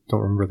 which I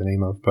don't remember the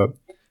name of, but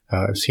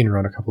I've seen her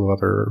on a couple of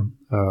other,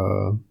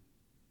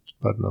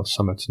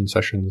 summits and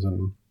sessions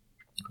and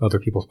other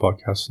people's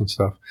podcasts and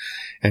stuff.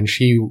 And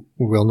she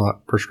will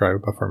not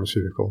prescribe a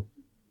pharmaceutical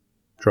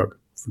drug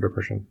for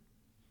depression.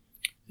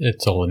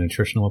 It's all a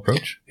nutritional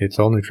approach? It's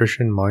all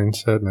nutrition,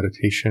 mindset,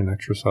 meditation,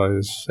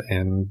 exercise,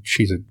 and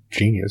she's a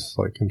genius,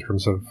 in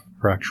terms of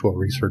her actual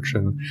research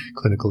and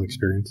clinical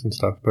experience and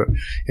stuff. But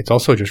it's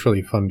also just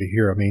really fun to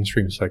hear a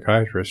mainstream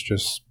psychiatrist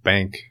just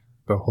bank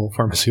the whole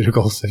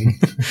pharmaceutical thing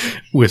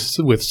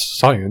with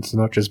science,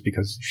 not just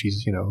because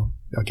she's,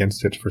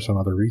 against it for some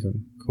other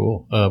reason.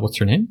 Cool. What's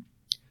her name?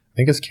 I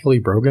think it's Kelly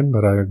Brogan,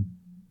 but I'm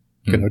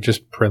going to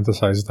just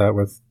parenthesize that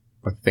with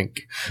I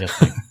think.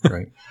 Yes,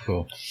 right.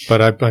 Cool.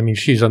 But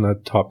she's on the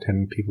top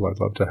 10 people I'd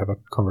love to have a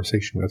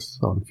conversation with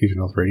on Fusion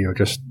Health Radio,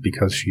 just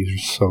because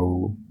she's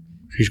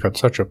got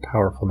such a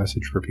powerful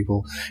message for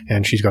people,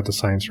 and she's got the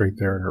science right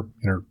there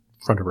in her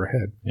front of her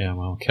head. Yeah,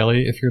 well,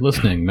 Kelly, if you're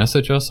listening,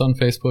 message us on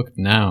Facebook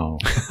now.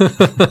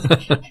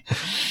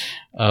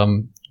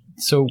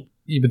 So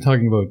you've been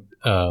talking about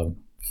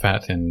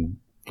fat and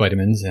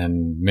vitamins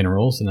and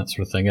minerals and that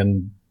sort of thing,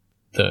 and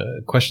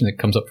the question that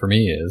comes up for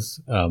me is,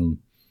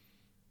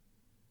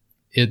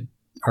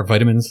 are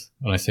vitamins,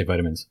 when I say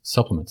vitamins,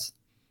 supplements.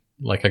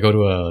 Like I go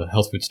to a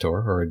health food store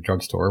or a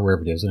drugstore or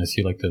wherever it is, and I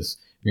see this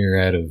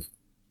myriad of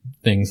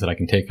things that I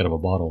can take out of a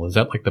bottle. Is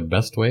that the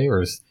best way,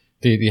 or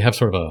do you have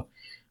sort of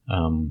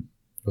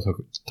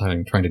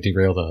trying to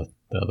derail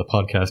the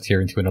podcast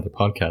here into another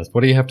podcast?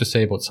 What do you have to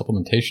say about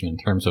supplementation in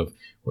terms of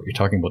what you're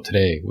talking about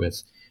today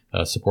with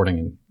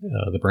supporting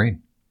the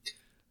brain?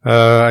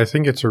 I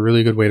think it's a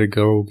really good way to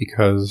go,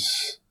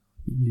 because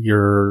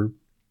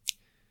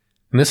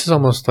and this is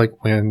almost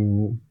like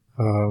when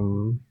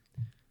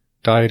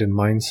diet and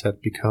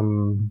mindset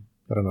become,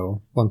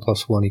 1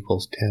 + 1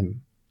 =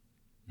 10.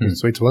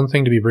 So it's one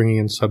thing to be bringing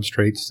in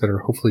substrates that are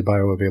hopefully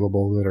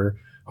bioavailable, that are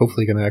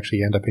hopefully going to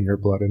actually end up in your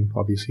blood, and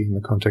obviously in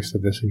the context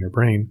of this in your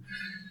brain.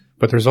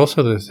 But there's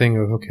also the thing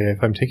of, okay,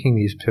 if I'm taking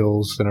these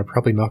pills, then I'm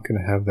probably not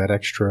going to have that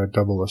extra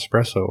double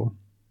espresso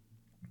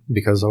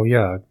because, I'm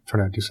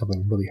trying to do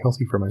something really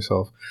healthy for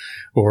myself.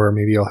 Or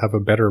maybe I'll have a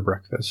better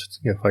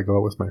breakfast if I go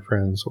out with my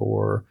friends,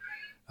 or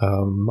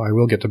I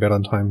will get to bed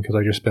on time because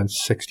I just spent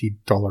 $60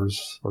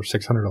 or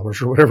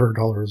 $600 or whatever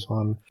dollars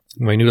on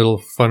my new little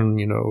fun,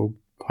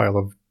 pile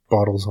of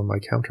bottles on my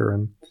counter.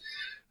 And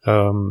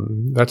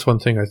That's one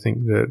thing I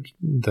think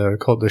that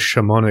called the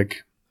shamanic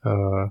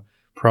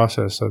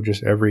process of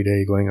just every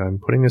day going, I'm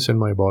putting this in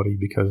my body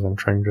because I'm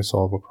trying to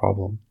solve a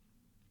problem.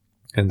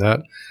 And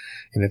that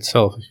in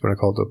itself, if you want to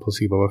call it the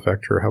placebo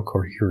effect or how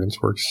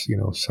coherence works,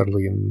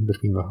 subtly in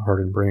between the heart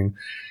and brain,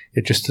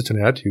 it's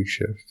an attitude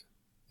shift.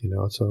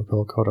 It's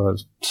called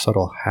a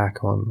subtle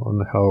hack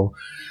on how,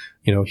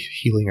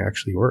 healing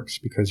actually works,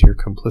 because you're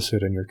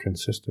complicit and you're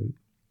consistent,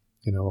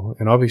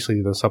 and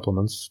obviously the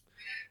supplements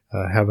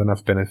have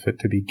enough benefit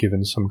to be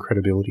given some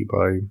credibility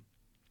by,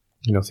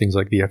 things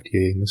like the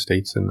FDA in the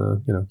States and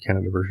the,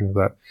 Canada version of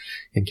that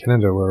in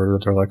Canada, where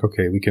they're like,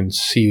 okay, we can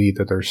see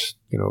that there's,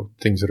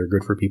 things that are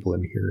good for people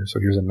in here. So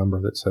here's a number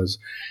that says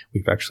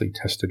we've actually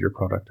tested your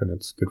product and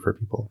it's good for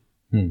people.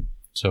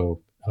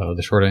 So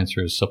the short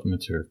answer is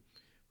supplements are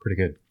pretty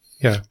good.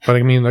 Yeah. But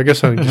I mean, I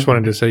guess I just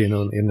wanted to say,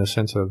 in the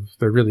sense of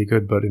they're really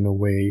good, but in a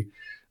way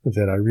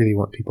that I really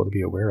want people to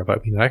be aware of. I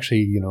mean,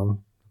 actually,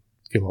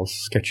 feel all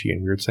sketchy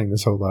and weird saying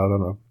this out loud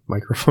on a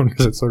microphone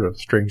because it's sort of a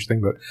strange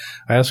thing, but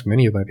I ask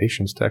many of my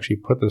patients to actually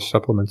put the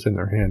supplements in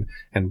their hand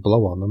and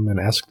blow on them and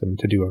ask them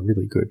to do a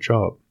really good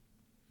job.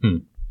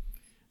 And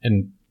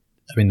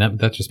I mean,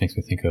 that just makes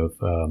me think of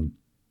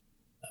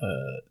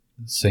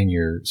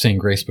saying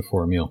grace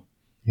before a meal.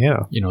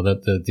 Yeah.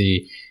 That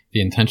the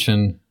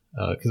intention,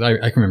 because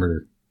I can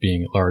remember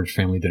being at large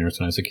family dinners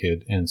when I was a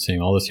kid and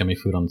seeing all this yummy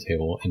food on the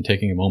table and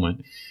taking a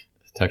moment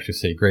to actually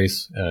say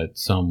grace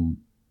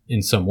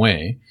in some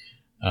way.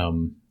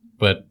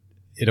 But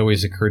it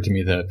always occurred to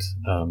me that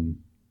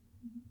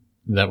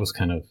that was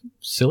kind of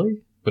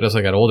silly. But as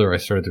I got older, I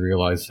started to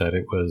realize that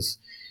it was,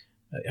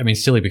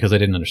 silly because I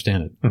didn't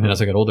understand it. Mm-hmm. And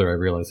as I got older, I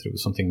realized that it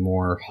was something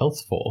more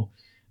healthful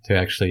to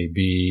actually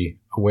be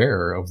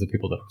aware of the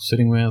people that I was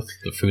sitting with,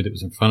 the food that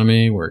was in front of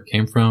me, where it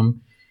came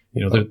from.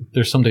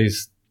 There's some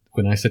days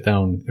when I sit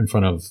down in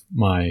front of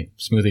my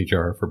smoothie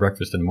jar for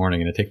breakfast in the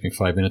morning and it takes me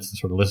 5 minutes to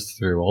sort of list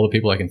through all the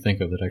people I can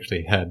think of that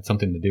actually had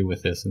something to do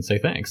with this and say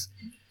thanks.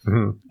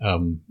 Mm-hmm.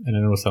 And I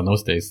noticed on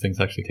those days, things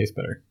actually taste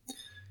better.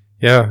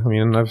 Yeah. I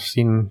mean, I've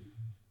seen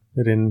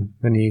it in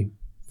many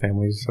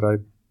families that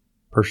I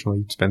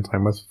personally spend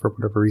time with for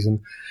whatever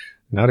reason.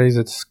 Nowadays,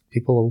 it's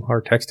people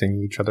are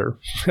texting each other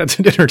at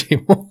the dinner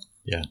table.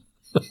 Yeah.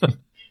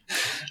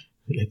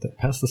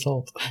 Pass the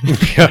salt.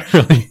 Yeah,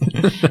 really.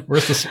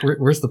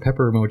 Where's the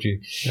pepper emoji?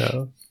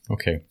 Yeah.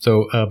 Okay,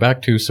 so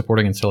back to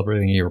supporting and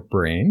celebrating your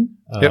brain.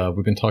 Yep.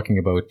 We've been talking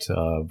about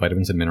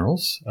vitamins and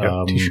minerals.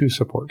 Tissue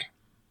support.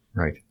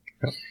 Right.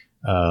 Yep.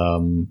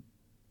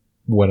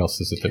 What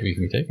else is it that we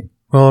can be taking?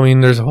 Well, I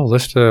mean, there's a whole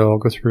list I'll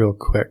go through real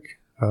quick.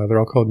 They're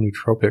all called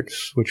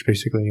nootropics, which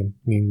basically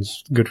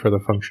means good for the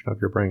function of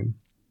your brain.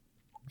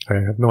 I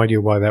have no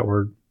idea why that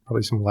word,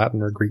 probably some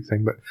Latin or Greek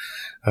thing, but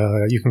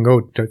you can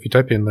go, if you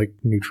type in like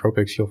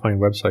nootropics, you'll find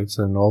websites,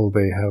 and all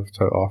they have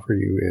to offer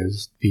you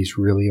is these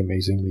really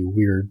amazingly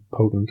weird,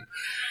 potent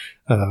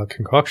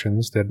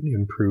concoctions that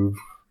improve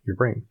your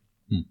brain.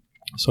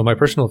 So my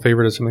personal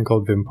favorite is something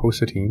called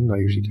vinpocetine. I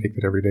usually take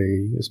it every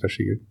day,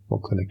 especially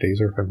clinic days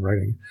or if I'm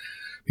writing,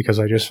 because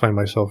I just find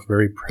myself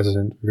very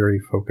present, very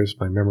focused.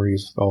 My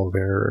memory's all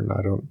there, and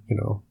I don't,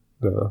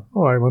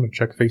 I want to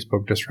check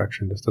Facebook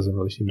distraction just doesn't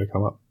really seem to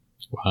come up.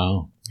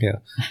 Wow. Yeah.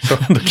 So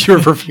the cure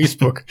for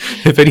Facebook,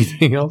 if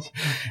anything else.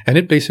 And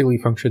it basically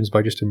functions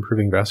by just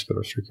improving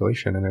vascular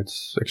circulation, and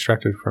it's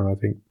extracted from, I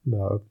think,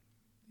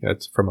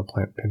 it's from a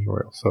plant,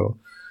 pennyroyal. So,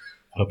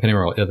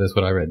 pennyroyal. Yeah, that's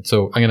what I read.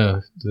 So I'm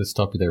gonna just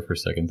stop you there for a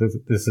second.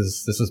 This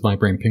is my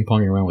brain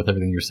ping-ponging around with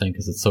everything you're saying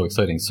because it's so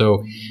exciting.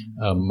 So,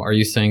 are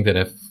you saying that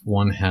if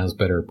one has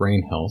better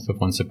brain health, if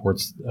one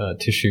supports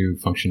tissue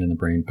function in the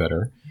brain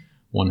better,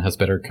 one has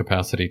better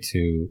capacity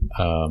to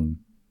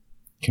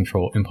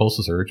control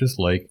impulses, urges,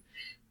 like,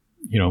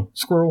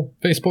 squirrel,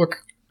 Facebook,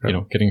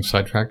 getting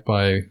sidetracked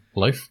by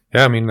life?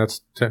 Yeah, I mean,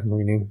 that's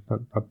definitely,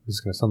 it's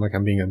going to sound like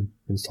I'm being an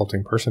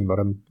insulting person, but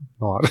I'm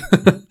not.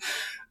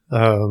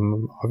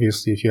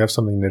 Obviously, if you have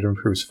something that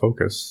improves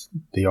focus,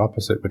 the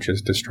opposite, which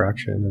is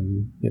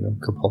distraction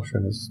and,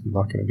 compulsion, is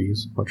not going to be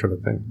as much of a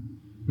thing.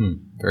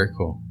 Very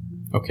cool.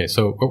 Okay,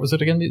 so what was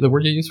it again, the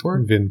word you used for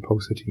it?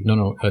 Vinpocetine.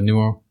 No,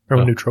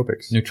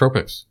 nootropics.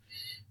 Nootropics.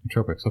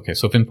 Okay,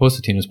 so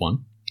vinpocetine is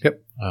one. Yep.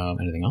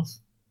 Anything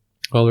else?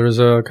 Well, there's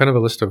a kind of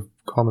a list of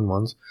common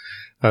ones.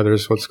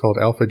 There's what's called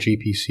alpha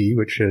GPC,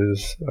 which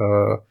is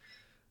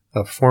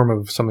a form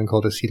of something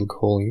called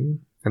acetylcholine.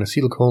 And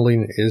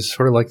acetylcholine is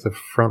sort of like the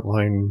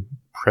frontline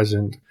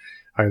present,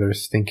 either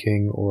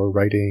thinking or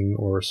writing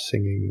or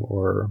singing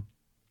or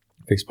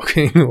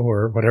Facebooking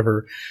or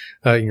whatever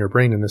in your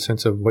brain, in the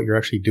sense of what you're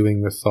actually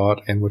doing with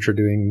thought and what you're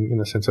doing in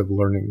the sense of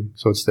learning.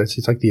 So it's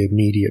like the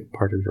immediate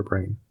part of your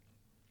brain.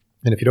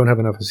 And if you don't have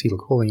enough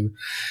acetylcholine,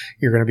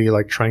 you're going to be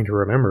like trying to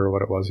remember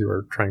what it was you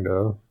were trying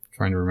to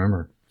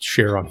remember,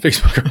 share on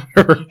Facebook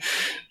or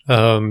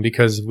whatever,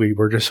 because we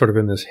were just sort of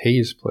in this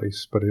haze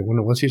place. But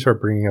once you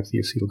start bringing up the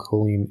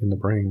acetylcholine in the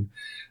brain,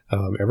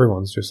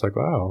 everyone's just like,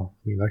 wow,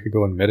 I mean, I could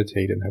go and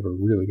meditate and have a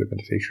really good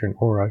meditation,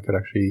 or I could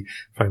actually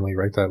finally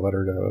write that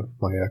letter to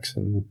my ex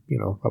and,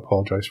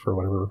 apologize for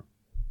whatever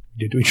we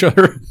did to each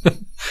other.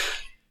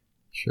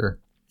 Sure.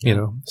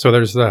 So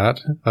there's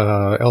that.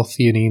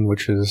 L-theanine,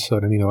 which is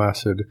an amino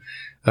acid,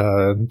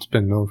 it's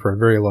been known for a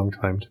very long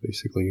time to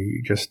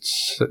basically just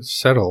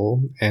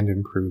settle and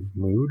improve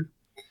mood.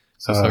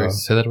 So sorry,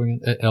 say that again.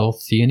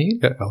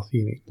 L-theanine? Yeah,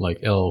 L-theanine. Like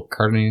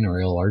L-carnitine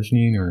or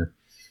L-arginine or?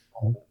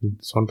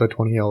 It's one of the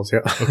 20 L's, yeah.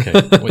 Okay,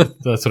 wait,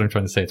 that's what I'm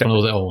trying to say. It's one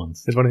of those L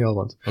ones. It's one of the L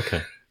ones.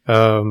 Okay.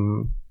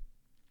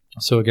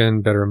 So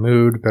again, better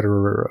mood,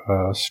 better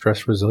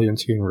stress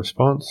resiliency and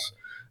response.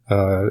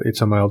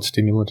 It's a mild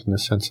stimulant in the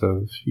sense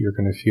of you're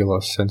going to feel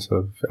a sense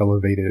of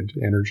elevated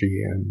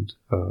energy and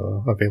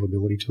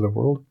availability to the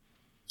world.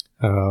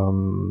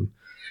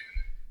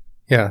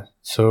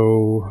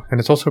 So, and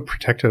it's also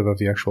protective of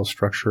the actual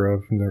structure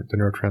of the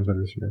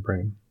neurotransmitters in your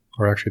brain,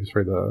 or actually,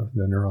 the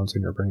neurons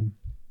in your brain.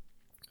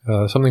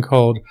 Something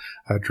called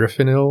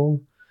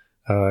Adrifinil.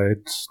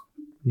 It's,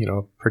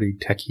 pretty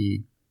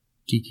techie,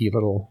 geeky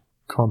little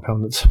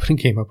compound that somebody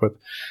came up with.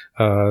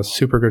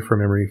 Super good for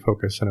memory,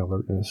 focus, and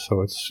alertness.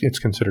 So it's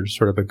considered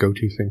sort of the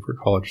go-to thing for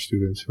college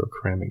students who are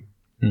cramming.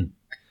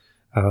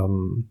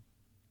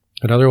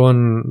 Another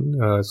one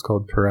is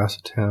called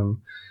Piracetam.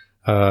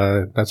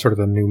 That's sort of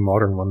the new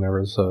modern one. There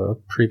was a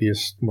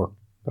previous, more,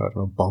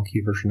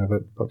 bonky version of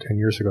it about 10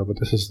 years ago, but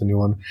this is the new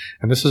one.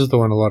 And this is the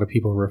one a lot of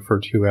people refer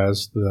to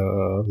as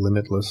the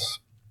limitless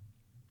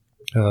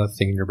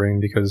thing in your brain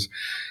because...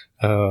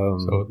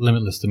 so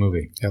Limitless, the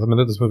movie. Yeah,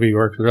 Limitless movie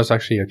works. There's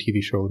actually a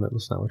TV show,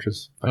 Limitless, now, which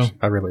is,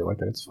 I really like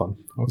it. It's fun.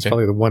 Okay. It's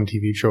probably the one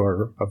TV show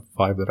of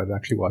 5 that I'd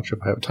actually watch if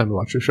I have time to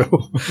watch the show.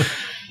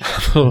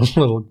 A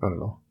little, I don't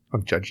know.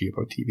 I'm judgy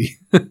about TV.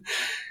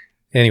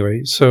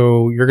 Anyway,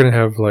 so you're going to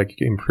have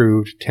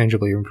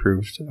tangibly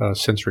improved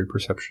sensory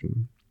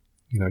perception.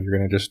 You're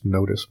going to just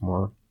notice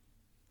more.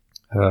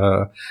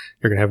 You're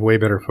going to have way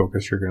better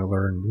focus. You're going to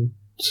learn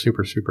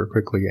super, super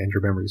quickly, and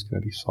your memory is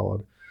going to be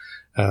solid.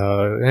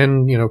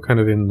 And, kind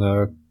of in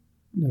the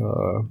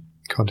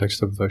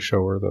context of the show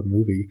or the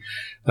movie,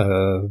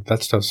 that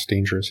stuff's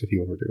dangerous if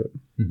you overdo it.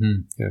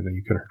 Mm-hmm.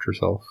 You can hurt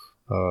yourself.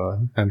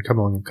 And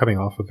coming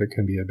off of it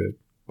can be a bit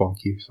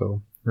bonky.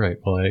 So right.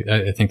 Well,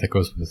 I think that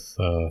goes with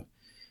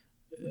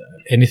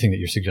anything that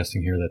you're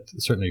suggesting here,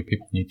 that certainly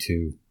people need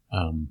to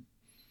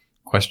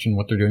question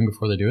what they're doing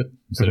before they do it,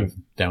 instead of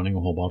downing a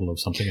whole bottle of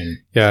something.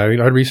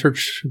 And I'd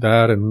research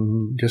that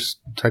and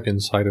just type in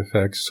side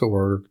effects,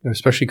 or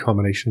especially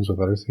combinations with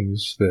other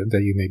things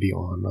that you may be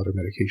on, other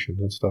medications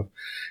and stuff.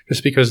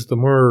 Just because the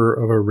more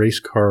of a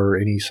race car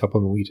any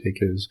supplement we take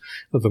is,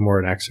 the more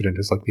an accident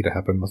is likely to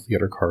happen with the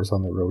other cars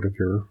on the road of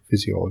your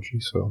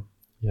physiology. So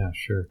yeah,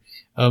 sure.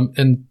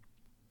 And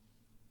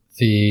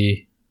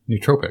the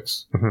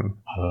nootropics.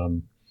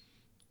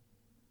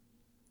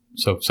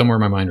 So somewhere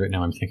in my mind right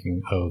now, I'm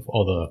thinking of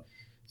all the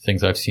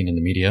things I've seen in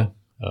the media.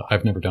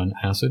 I've never done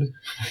acid.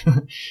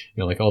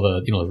 Like all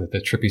the, the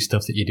trippy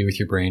stuff that you do with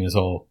your brain is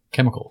all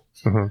chemical.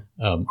 Are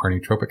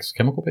nootropics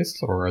chemical based,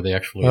 or are they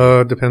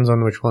actually? Depends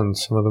on which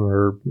ones. Some of them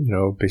are,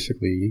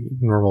 basically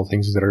normal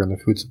things that are in the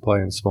food supply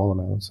in small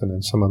amounts. And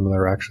then some of them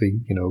are actually,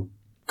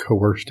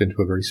 coerced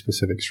into a very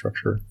specific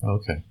structure.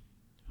 Okay.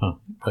 Huh.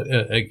 But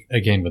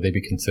again, would they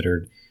be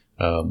considered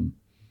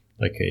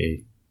like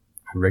a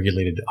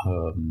regulated...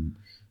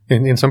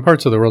 In some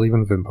parts of the world,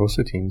 even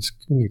Vinpocetine,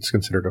 it's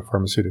considered a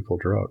pharmaceutical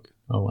drug.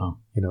 Oh, wow.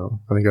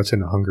 I think that's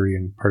in Hungary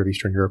and part of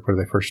Eastern Europe where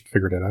they first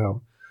figured it out.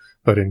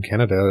 But in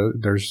Canada,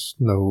 there's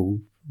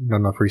not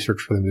enough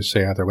research for them to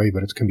say either way,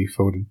 but it can be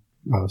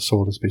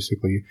sold as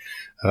basically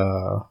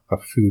a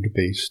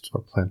food-based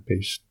or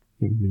plant-based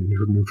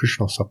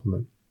nutritional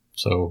supplement.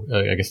 So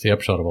I guess the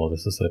upshot of all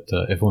this is that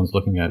if everyone's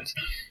looking at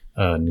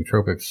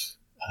nootropics,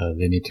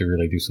 they need to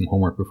really do some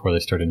homework before they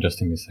start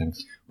ingesting these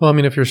things. Well,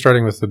 if you're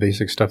starting with the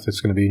basic stuff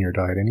that's going to be in your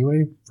diet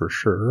anyway, for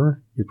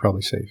sure, you're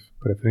probably safe.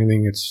 But if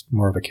anything, it's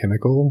more of a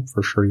chemical,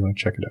 for sure you want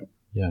to check it out.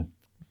 Yeah.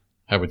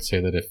 I would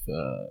say that if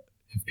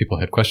people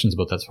had questions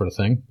about that sort of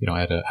thing,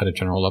 at a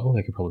general level,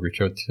 they could probably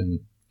reach out and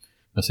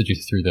message you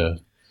through the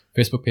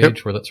Facebook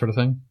page or that sort of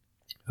thing.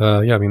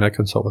 I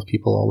consult with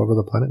people all over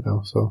the planet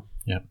now, so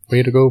yeah.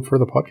 Way to go for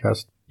the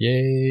podcast.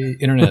 Yay,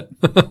 internet.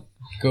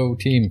 Go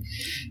team.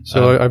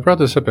 So I brought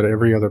this up at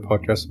every other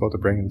podcast about the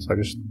brain, so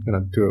I'm just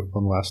going to do it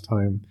one last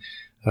time.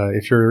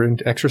 If you're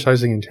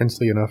exercising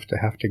intensely enough to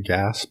have to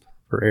gasp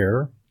for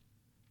air,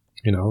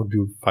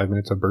 do 5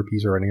 minutes of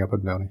burpees or running up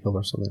and down a hill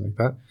or something like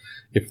that,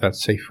 if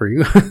that's safe for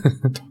you,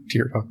 talk to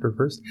your doctor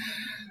first.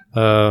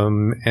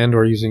 And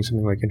or using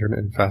something like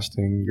intermittent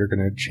fasting, you're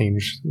going to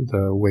change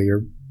the way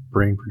your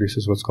brain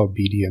produces what's called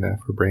BDNF,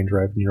 or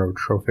brain-derived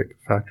neurotrophic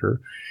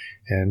factor.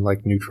 And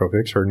like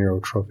nootropics or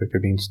neurotrophic,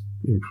 it means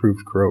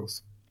improved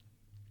growth.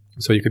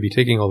 So you could be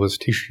taking all this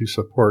tissue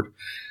support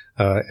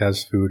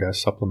as food,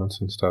 as supplements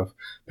and stuff,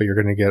 but you're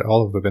going to get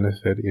all of the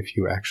benefit if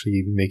you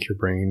actually make your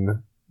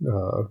brain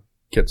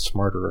get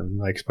smarter.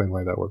 And I explain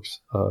why that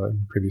works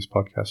in previous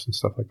podcasts and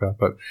stuff like that.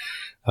 But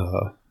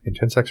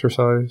intense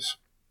exercise,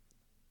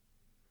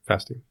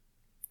 fasting,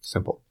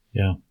 simple.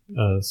 Yeah,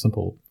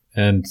 simple.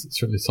 And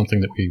certainly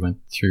something that we went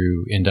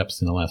through in depth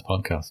in the last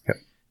podcast. Yep.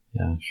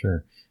 Yeah,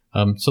 sure.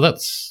 So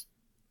that's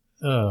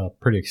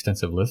pretty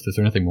extensive list. Is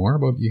there anything more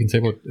about you can say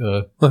about?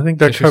 Well, I think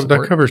that tissue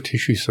covers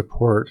tissue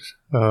support.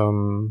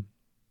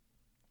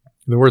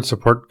 The word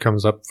support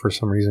comes up for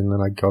some reason,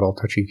 and I got all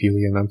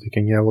touchy-feely, and I'm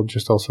thinking, yeah, well,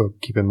 just also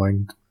keep in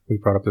mind, we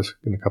brought up this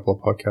in a couple of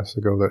podcasts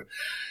ago, that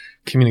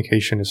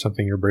communication is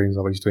something your brain's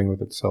always doing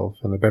with itself,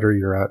 and the better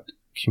you're at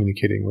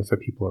communicating with the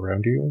people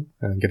around you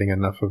and getting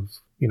enough of,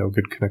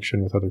 good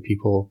connection with other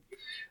people,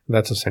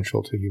 that's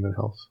essential to human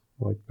health.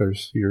 Like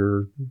there's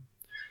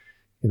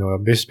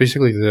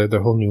basically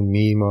the whole new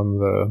meme on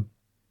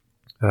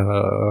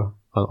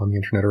the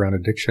internet around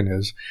addiction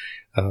is,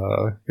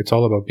 it's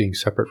all about being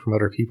separate from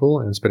other people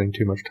and spending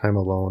too much time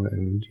alone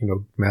and,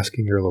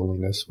 masking your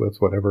loneliness with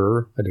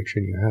whatever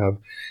addiction you have.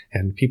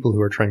 And people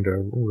who are trying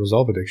to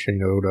resolve addiction,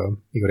 you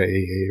go to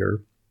AA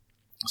or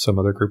some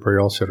other group where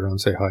you all sit around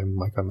and say, hi,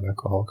 Mike, I'm an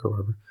alcoholic or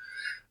whatever.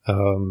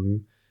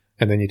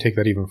 And then you take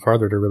that even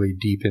farther to really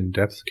deep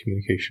in-depth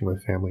communication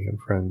with family and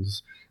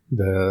friends.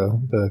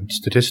 The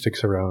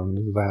statistics around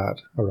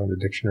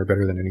addiction are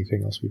better than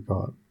anything else we've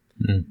got.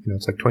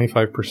 It's like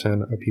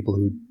 25% of people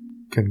who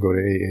can go to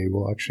AA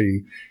will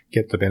actually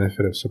get the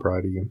benefit of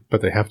sobriety,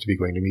 but they have to be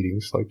going to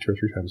meetings like 2 or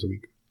 3 times a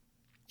week.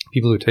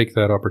 People who take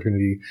that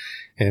opportunity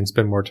and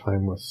spend more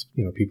time with,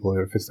 people,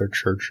 if it's their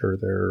church or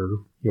their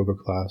yoga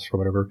class or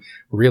whatever,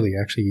 really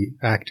actually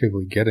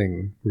actively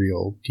getting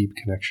real deep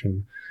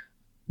connection.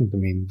 I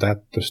mean,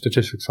 that the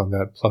statistics on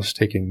that, plus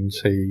taking,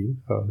 say,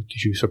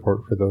 tissue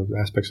support for those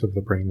aspects of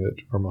the brain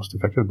that are most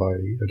affected by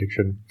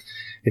addiction,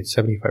 it's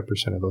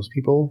 75% of those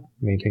people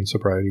maintain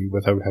sobriety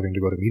without having to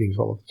go to meetings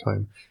all of the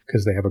time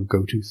because they have a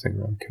go-to thing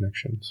around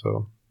connection.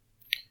 So,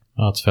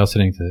 it's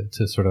fascinating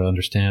to sort of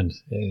understand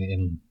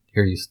and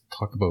hear you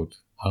talk about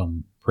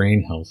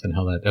brain health and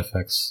how that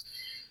affects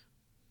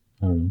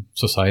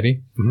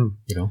society,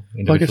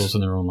 individuals in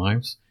their own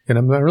lives. And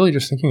I'm not really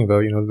just thinking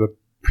about, the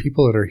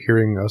people that are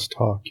hearing us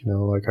talk,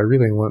 I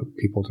really want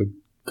people to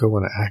go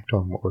and act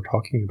on what we're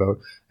talking about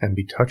and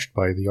be touched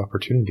by the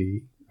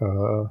opportunity,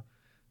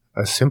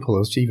 as simple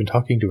as even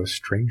talking to a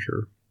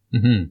stranger.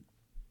 Mm-hmm.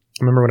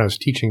 I remember when I was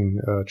teaching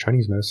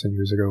Chinese medicine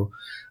years ago,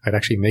 I'd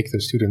actually make the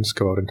students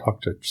go out and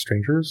talk to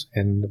strangers,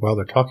 and while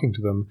they're talking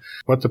to them,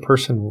 what the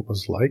person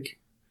was like,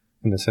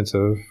 in the sense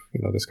of,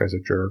 this guy's a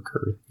jerk,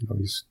 or,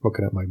 he's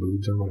looking at my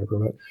boobs or whatever,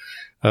 but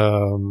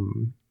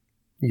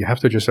you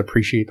have to just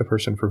appreciate the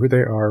person for who they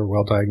are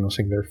while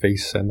diagnosing their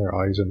face and their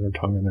eyes and their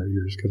tongue and their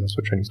ears, because that's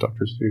what Chinese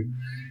doctors do.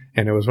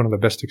 And it was one of the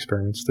best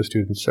experiments the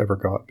students ever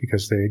got,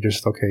 because they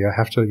just, I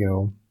have to,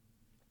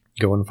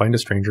 go and find a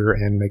stranger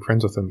and make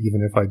friends with them,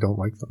 even if I don't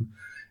like them.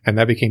 And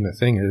that became the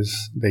thing,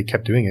 is they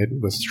kept doing it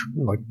with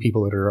like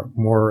people that are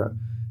more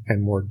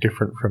and more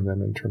different from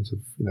them in terms of,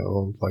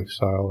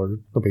 lifestyle or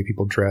the way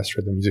people dress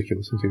or the music you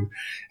listen to.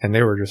 And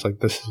they were just like,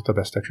 this is the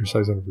best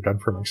exercise I've ever done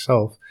for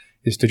myself,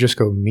 is to just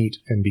go meet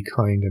and be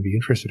kind and be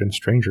interested in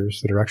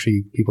strangers that are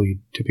actually people you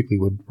typically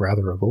would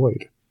rather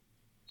avoid.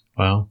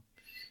 Wow.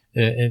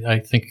 I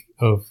think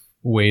of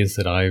ways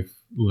that I've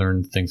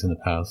learned things in the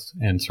past,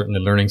 and certainly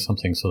learning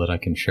something so that I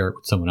can share it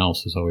with someone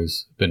else has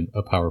always been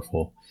a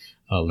powerful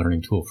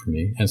learning tool for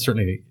me. And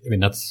certainly,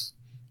 that's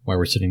why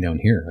we're sitting down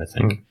here, I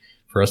think,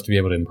 for us to be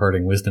able to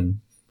imparting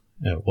wisdom,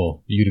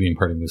 you to be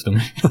imparting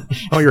wisdom.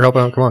 Oh, you're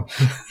helping out. Come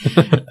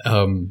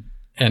on.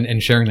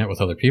 And sharing that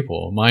with other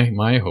people.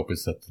 My hope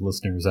is that the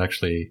listener is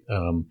actually,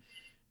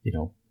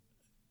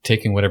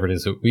 taking whatever it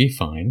is that we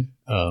find,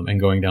 and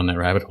going down that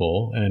rabbit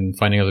hole and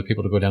finding other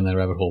people to go down that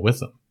rabbit hole with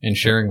them and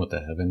sharing what they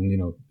have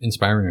and,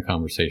 inspiring a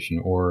conversation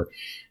or,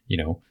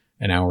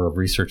 an hour of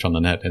research on the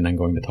net and then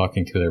going to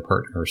talking to their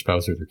partner or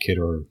spouse or their kid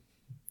or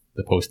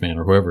the postman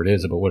or whoever it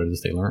is about what it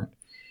is they learned,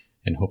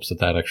 in hopes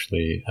that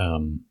actually,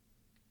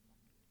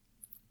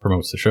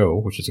 promotes the show,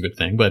 which is a good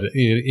thing, but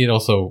it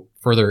also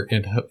further,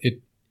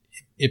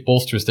 it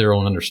bolsters their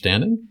own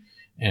understanding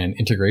and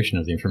integration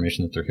of the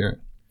information that they're hearing.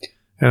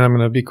 And I'm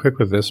going to be quick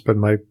with this, but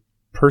my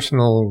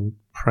personal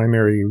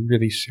primary,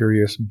 really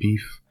serious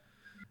beef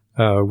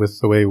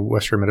with the way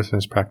Western medicine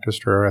is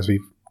practiced, or as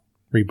we've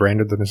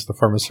rebranded them as the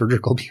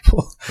pharmaceutical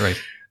people,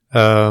 right,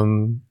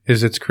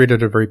 is it's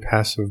created a very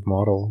passive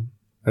model.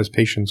 As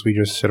patients, we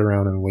just sit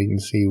around and wait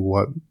and see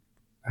what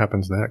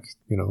happens next.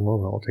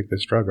 I'll take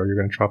this drug, or you're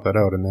going to chop that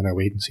out, and then I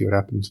wait and see what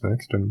happens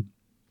next. And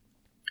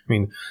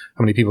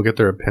how many people get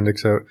their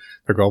appendix out,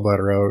 their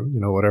gallbladder out,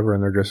 whatever,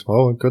 and they're just,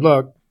 well, good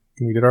luck.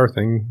 We did our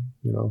thing,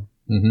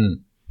 Mm-hmm.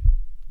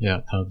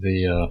 Yeah. I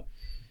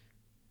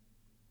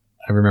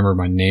remember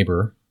my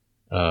neighbor,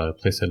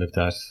 place I lived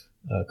at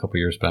a couple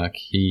years back,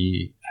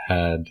 he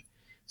had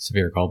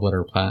severe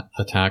gallbladder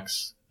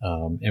attacks,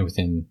 and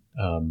within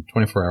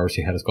 24 hours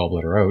he had his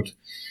gallbladder out,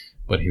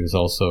 but he was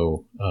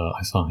also,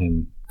 I saw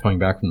him coming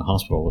back from the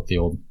hospital with the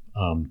old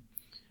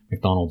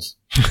McDonald's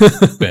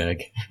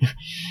bag.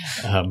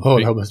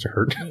 That must have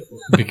hurt.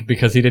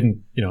 Because he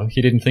didn't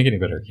think any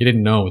better. He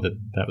didn't know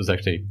that was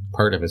actually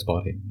part of his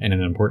body and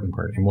an important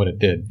part, and what it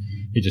did.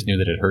 He just knew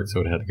that it hurt,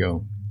 so it had to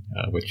go,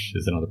 which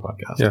is another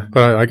podcast. Yeah,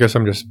 but I guess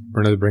I'm just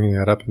really bringing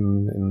that up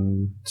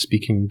and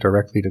speaking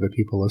directly to the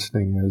people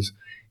listening is,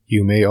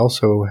 you may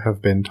also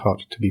have been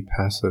taught to be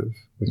passive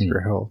with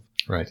your health.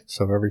 Right.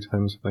 So every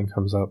time something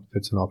comes up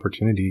that's an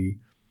opportunity,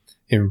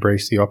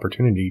 embrace the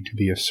opportunity to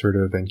be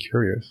assertive and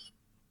curious.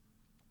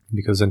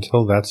 Because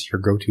until that's your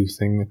go-to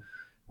thing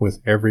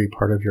with every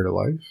part of your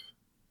life,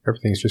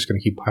 everything's just going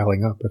to keep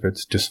piling up. If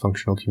it's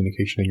dysfunctional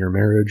communication in your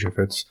marriage, if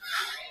it's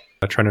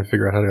trying to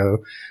figure out how to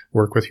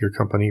work with your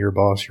company, your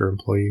boss, your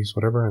employees,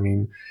 whatever. I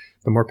mean,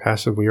 the more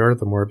passive we are,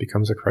 the more it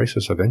becomes a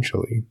crisis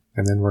eventually.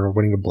 And then we're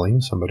wanting to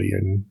blame somebody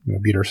and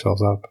beat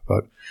ourselves up.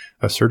 But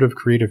assertive,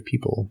 creative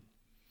people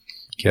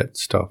get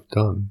stuff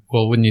done.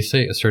 Well, when you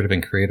say assertive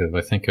and creative,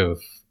 I think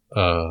of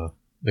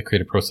the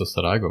creative process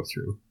that I go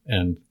through.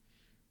 And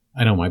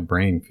I know my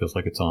brain feels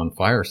like it's on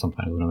fire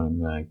sometimes when I'm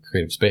in a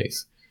creative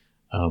space.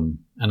 And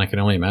I can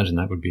only imagine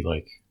that would be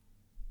like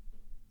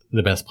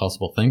the best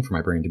possible thing for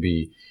my brain to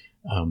be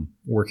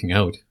working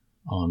out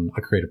on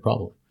a creative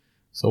problem.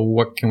 So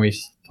what can we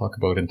talk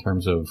about in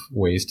terms of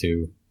ways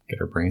to get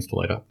our brains to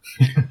light up?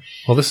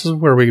 Well, this is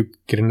where we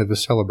get into the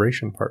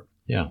celebration part.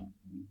 Yeah.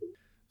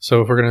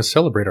 So if we're going to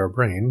celebrate our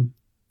brain,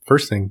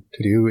 first thing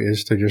to do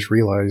is to just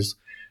realize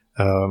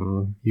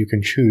you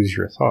can choose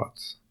your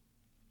thoughts.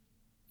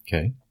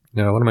 Okay.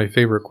 Now, one of my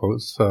favorite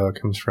quotes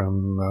comes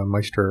from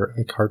Meister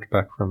Eckhart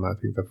back from, I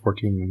think, the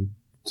 14th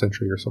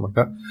century or something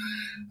like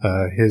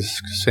that.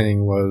 His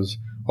saying was,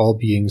 all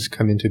beings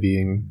come into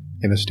being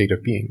in a state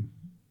of being.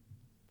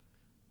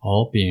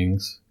 All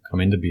beings come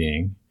into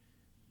being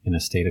in a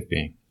state of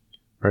being.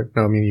 Right?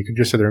 Now, I mean, you could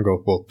just sit there and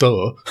go, well,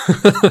 duh.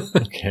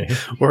 Okay.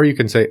 Or you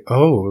can say,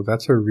 oh,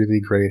 that's a really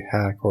great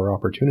hack or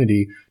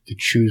opportunity to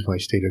choose my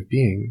state of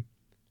being.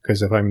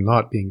 Because if I'm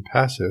not being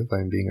passive,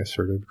 I'm being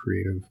assertive,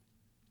 creative,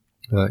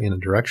 in a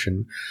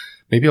direction,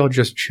 maybe I'll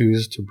just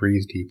choose to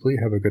breathe deeply,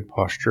 have a good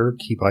posture,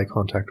 keep eye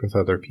contact with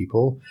other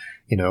people,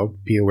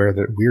 be aware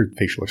that weird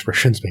facial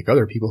expressions make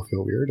other people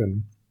feel weird,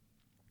 and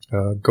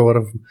go out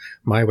of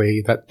my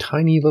way, that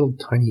tiny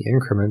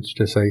increment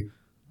to say,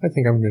 I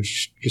think I'm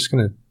just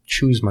going to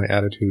choose my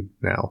attitude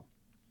now.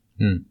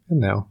 And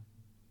now.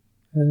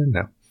 And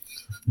now.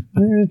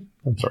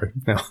 I'm sorry.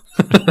 Now.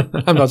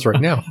 I'm not sorry.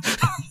 Now.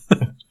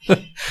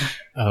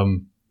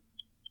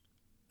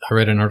 I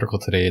read an article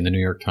today in the New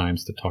York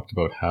Times that talked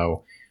about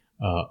how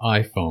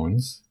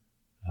iPhones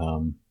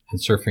and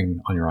surfing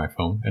on your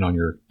iPhone and on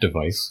your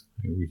device,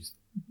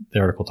 the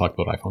article talked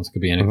about iPhones, it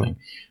could be anything,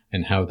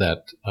 and how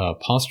that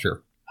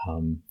posture,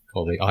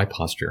 called the eye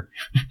posture,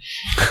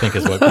 I think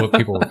is what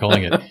people were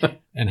calling it,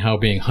 and how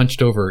being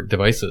hunched over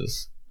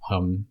devices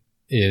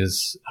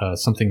is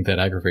something that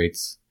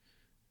aggravates,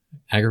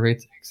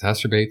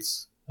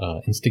 exacerbates,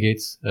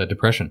 instigates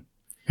depression.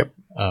 Yep.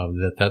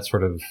 That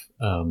sort of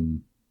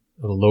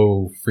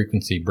low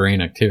frequency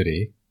brain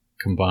activity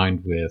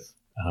combined with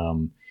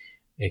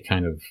a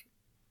kind of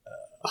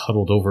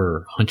huddled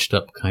over, hunched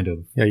up kind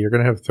of... Yeah, you're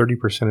going to have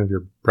 30% of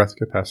your breath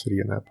capacity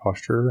in that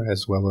posture,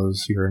 as well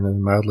as you're in a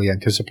mildly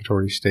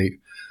anticipatory state.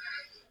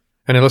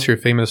 And unless you're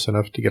famous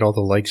enough to get all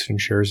the likes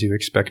and shares you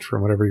expect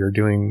from whatever you're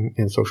doing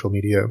in social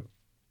media,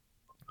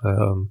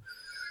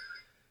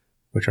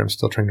 which I'm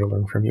still trying to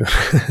learn from you,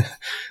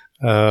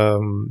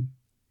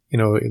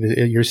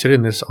 you're sitting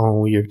in this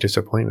ennui of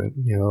disappointment.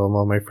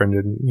 Well, my friend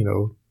didn't,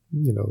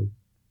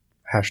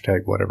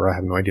 hashtag whatever. I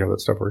have no idea how that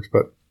stuff works,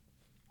 but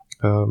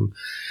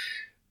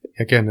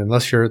again,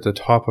 unless you're at the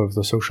top of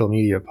the social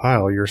media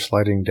pile, you're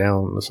sliding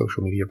down the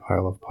social media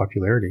pile of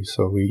popularity.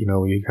 So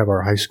we have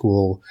our high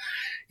school,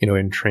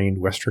 entrained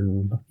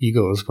Western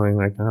egos going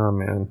like, oh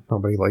man,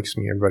 nobody likes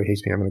me, everybody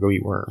hates me, I'm going to go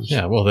eat worms.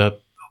 Yeah, well,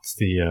 that's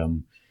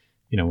the,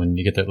 when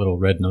you get that little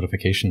red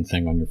notification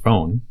thing on your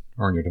phone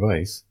or on your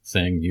device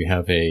saying you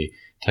have a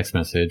text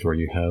message or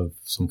you have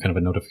some kind of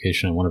a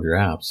notification on one of your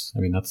apps. I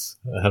mean, that's,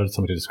 how did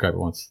somebody describe it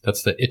once?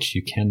 That's the itch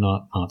you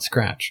cannot not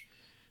scratch.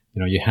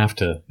 You have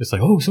to, it's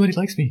like, oh, somebody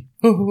likes me.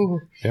 Oh.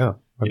 Yeah.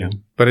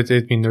 But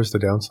there's the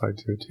downside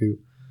to it too.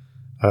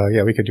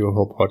 We could do a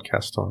whole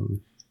podcast on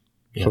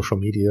social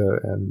media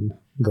and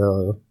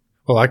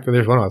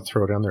there's one I'll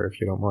throw down there if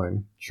you don't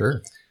mind.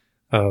 Sure.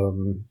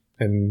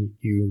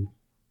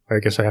 I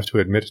guess I have to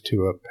admit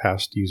to a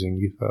past using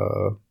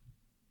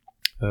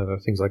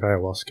things like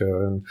ayahuasca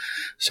and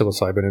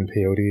psilocybin and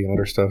peyote and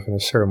other stuff in a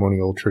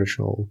ceremonial,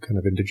 traditional kind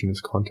of indigenous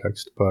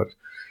context. But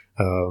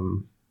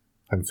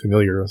I'm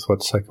familiar with what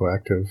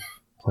psychoactive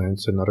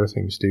plants and other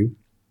things do.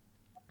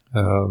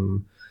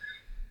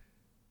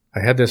 I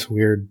had this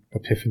weird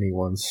epiphany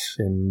once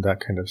in that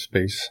kind of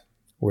space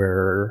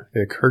where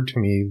it occurred to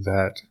me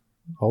that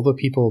all the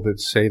people that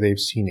say they've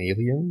seen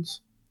aliens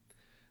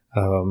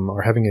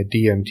are having a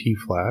DMT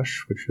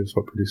flash, which is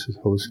what produces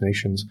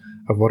hallucinations,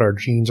 of what our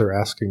genes are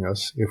asking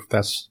us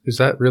is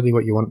that really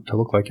what you want it to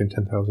look like in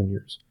 10,000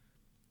 years?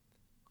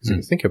 Because if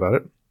you think about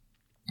it,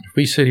 if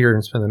we sit here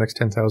and spend the next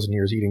 10,000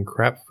 years eating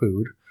crap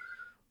food,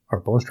 our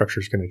bone structure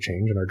is going to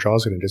change and our jaw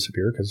is going to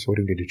disappear because we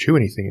don't need to chew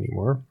anything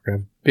anymore. We're going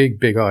to have big,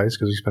 big eyes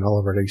because we spend all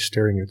of our day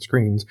staring at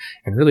screens,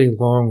 and really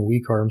long,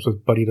 weak arms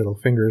with buddy little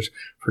fingers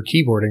for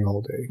keyboarding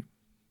all day.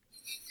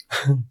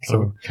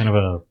 So kind of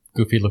a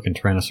goofy looking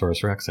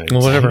Tyrannosaurus Rex.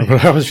 Well, whatever.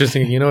 But I was just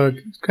thinking,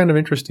 it's kind of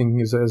interesting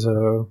as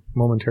a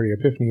momentary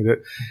epiphany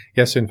that,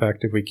 yes, in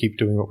fact, if we keep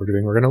doing what we're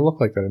doing, we're going to look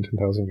like that in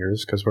 10,000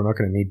 years because we're not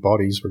going to need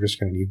bodies. We're just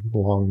going to need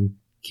long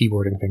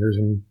keyboarding fingers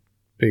and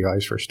big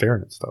eyes for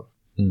staring at stuff.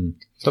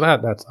 So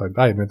that's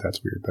I admit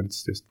that's weird, but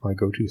it's just my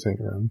go-to thing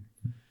around.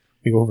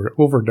 We've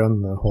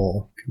overdone the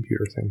whole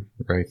computer thing.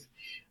 Right.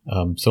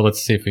 So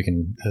let's see if we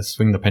can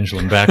swing the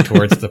pendulum back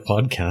towards the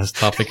podcast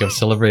topic of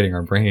celebrating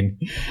our brain.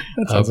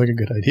 That sounds like a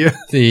good idea.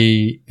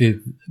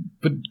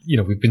 But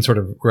we've been sort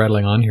of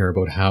rattling on here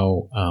about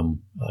how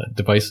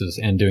devices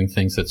and doing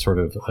things that sort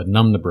of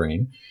numb the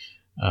brain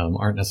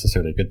aren't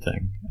necessarily a good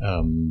thing.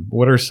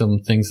 What are some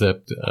things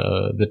that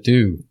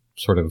do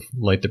sort of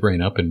light the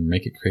brain up and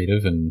make it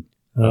creative and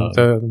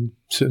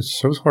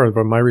so far,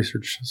 but my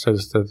research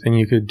says the thing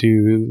you could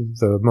do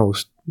the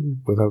most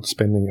without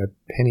spending a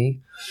penny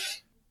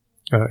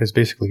is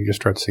basically you just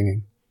start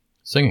singing.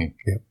 Singing?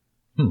 Yeah.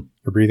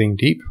 You're breathing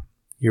deep.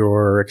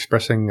 You're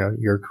expressing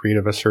your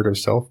creative, assertive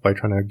self by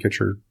trying to get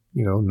your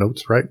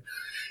notes right.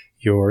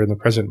 You're in the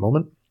present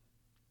moment.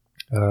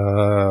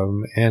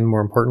 And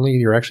more importantly,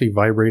 you're actually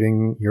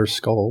vibrating your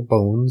skull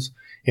bones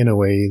in a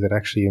way that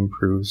actually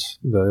improves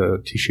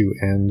the tissue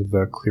and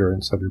the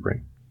clearance of your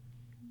brain.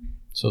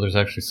 So there's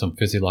actually some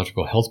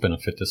physiological health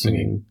benefit to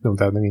singing.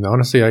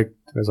 Honestly,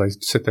 as I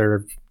sit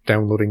there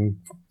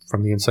downloading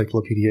from the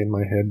encyclopedia in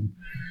my head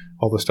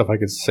all the stuff I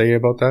could say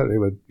about that, it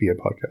would be a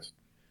podcast.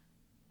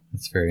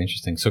 That's very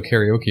interesting. So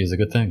karaoke is a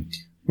good thing.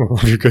 Well,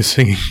 if you're good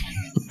singing.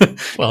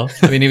 Well,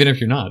 even if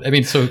you're not.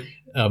 So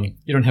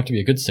you don't have to be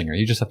a good singer.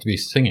 You just have to be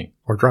singing.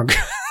 Or drunk.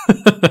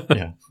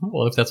 Yeah.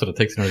 Well, if that's what it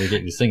takes in order to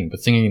get you singing.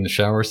 But singing in the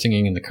shower,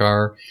 singing in the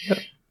car,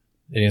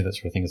 any of that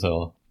sort of thing is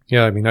all.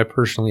 Yeah, I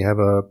personally have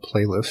a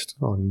playlist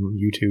on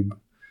YouTube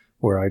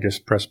where I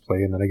just press play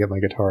and then I get my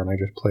guitar and I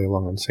just play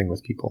along and sing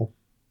with people.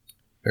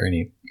 Very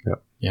neat.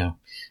 Yep. Yeah.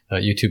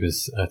 YouTube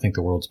is, I think,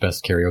 the world's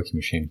best karaoke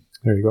machine.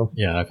 There you go.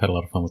 Yeah, I've had a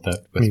lot of fun with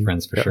that with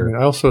friends for sure.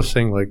 I also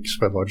sing like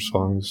Sweat Lodge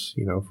songs,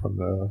 from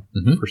the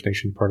First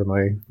Nation part of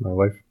my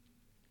life.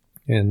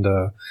 And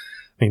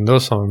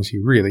those songs,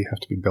 you really have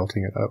to be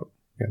belting it out.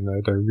 And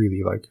they're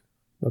really like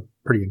a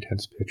pretty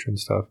intense pitch and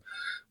stuff.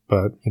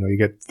 But, you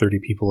get 30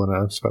 people in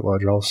a Sweat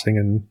Lodge all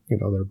singing,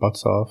 their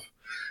butts off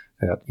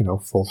at,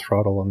 full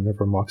throttle and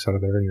everyone walks out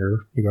of there and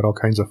you got all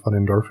kinds of fun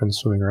endorphins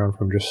swimming around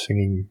from just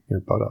singing your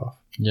butt off.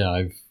 Yeah,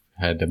 I've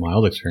had a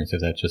mild experience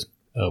of that, just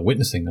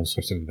witnessing those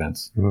sorts of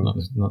events,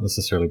 not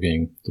necessarily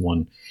being the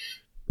one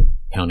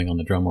pounding on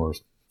the drum or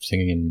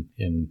singing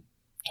in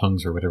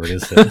tongues or whatever it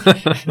is that,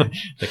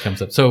 that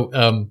comes up. So,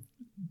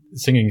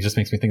 singing just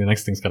makes me think the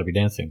next thing's got to be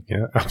dancing.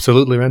 Yeah,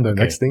 absolutely, man. The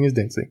next thing is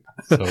dancing.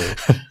 So,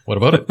 what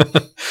about it?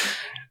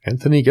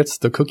 Anthony gets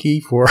the cookie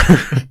for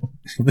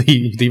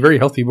the very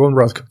healthy bone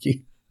broth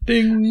cookie.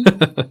 Ding!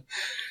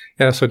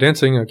 Yeah, so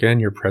dancing, again,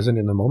 you're present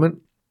in the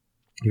moment.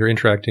 You're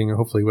interacting,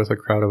 hopefully, with a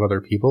crowd of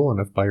other people, and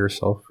if by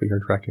yourself, you're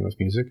interacting with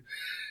music.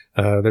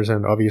 There's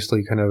an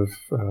obviously kind of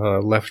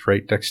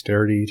left-right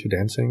dexterity to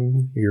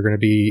dancing. You're going to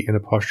be in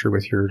a posture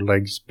with your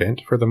legs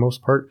bent for the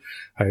most part.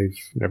 I've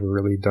never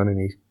really done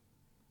any,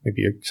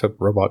 maybe except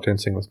robot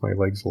dancing with my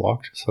legs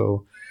locked.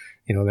 So,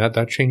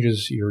 that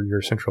changes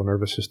your central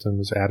nervous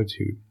system's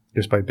attitude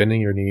just by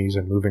bending your knees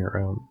and moving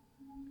around.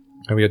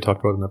 And we had talked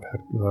about in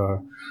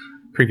the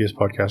previous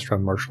podcast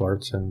around martial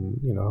arts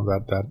and,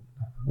 that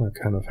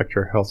kind of affect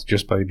your health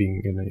just by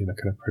being in a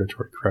kind of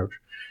predatory crouch.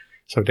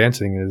 So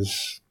dancing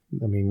is,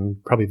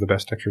 probably the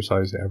best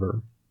exercise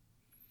ever.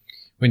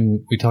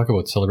 When we talk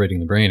about celebrating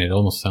the brain, it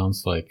almost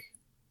sounds like,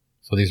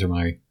 so these are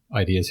my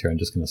ideas here, I'm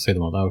just going to say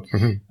them out loud.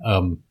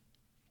 Mm-hmm.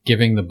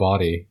 Giving the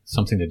body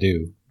something to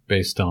do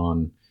based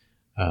on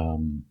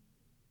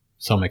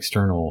some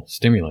external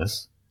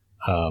stimulus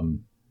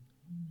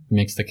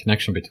makes the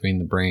connection between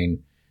the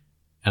brain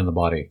and the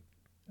body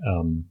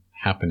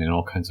happen in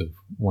all kinds of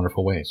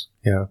wonderful ways.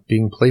 Yeah,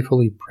 being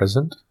playfully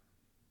present.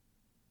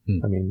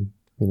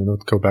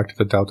 Let's go back to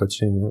the Tao Te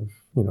Ching of,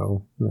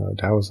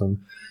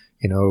 Taoism.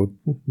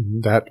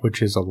 That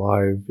which is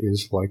alive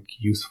is like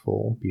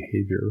youthful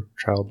behavior,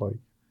 childlike.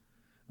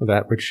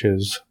 That which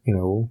is,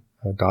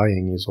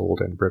 dying is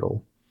old and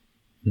brittle.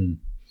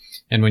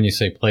 And when you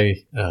say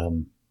play,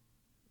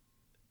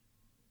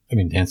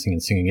 dancing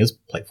and singing is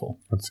playful.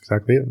 That's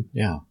exactly it.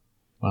 Yeah.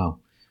 Wow.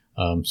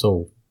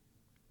 So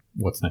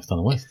what's next on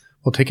the list?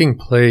 Well, taking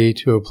play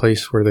to a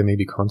place where there may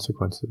be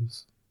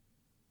consequences.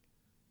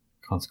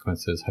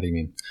 Consequences? How do you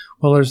mean?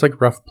 Well, there's like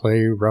rough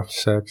play, rough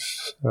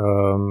sex,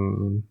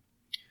 running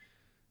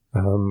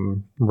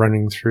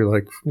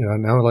through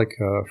now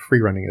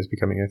free running is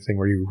becoming a thing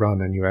where you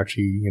run and you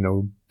actually,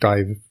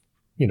 dive,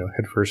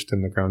 head first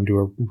in the ground, do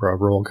a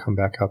roll, come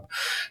back up,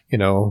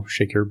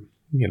 shake your,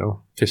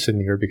 fists in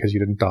the air because you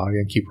didn't die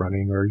and keep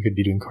running, or you could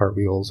be doing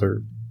cartwheels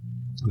or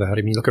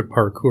that. Look at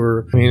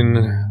parkour.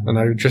 And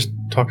I just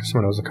talked to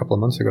someone, it was a couple of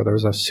months ago, there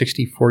was a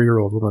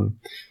 64-year-old woman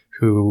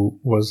who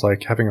was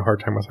having a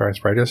hard time with her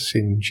arthritis,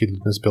 and she lived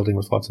in this building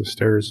with lots of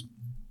stairs.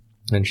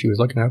 And she was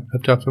like, I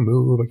have to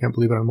move. I can't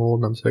believe it. I'm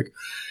old and I'm sick.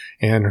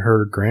 And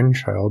her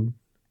grandchild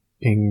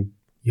being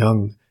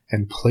young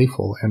and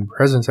playful and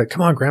present. It's like,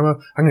 come on, Grandma,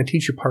 I'm going to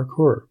teach you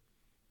parkour.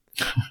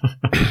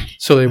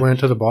 So they went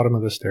to the bottom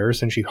of the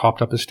stairs, and she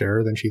hopped up a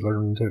stair. Then she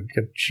learned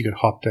she could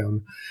hop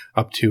down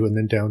up to and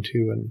then down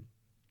to. And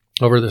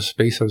over the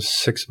space of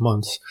 6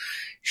 months,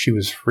 she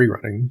was free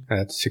running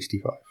at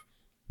 65.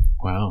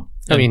 Wow.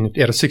 I mean,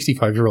 at a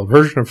 65-year-old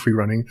version of free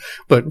running,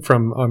 but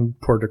from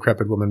poor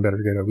decrepit woman better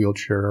get a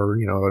wheelchair or,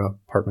 an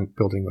apartment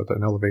building with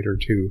an elevator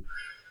to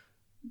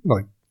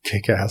like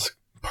kick-ass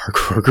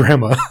parkour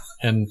grandma.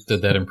 And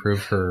did that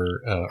improve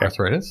her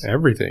arthritis?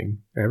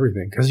 Everything.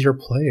 Because you're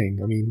playing.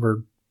 I mean,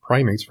 we're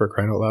primates, for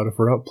crying out loud. If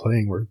we're out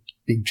playing, we're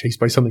being chased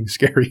by something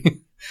scary.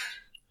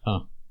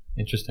 Huh.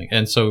 Interesting.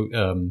 And so,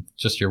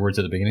 just your words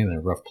at the beginning there,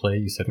 rough play,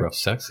 you said rough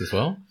sex as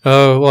well?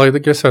 Well, I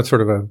guess that's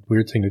sort of a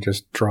weird thing to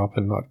just drop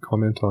and not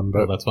comment on.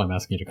 But well, that's why I'm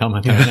asking you to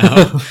comment on it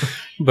now.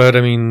 But,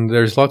 I mean,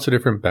 there's lots of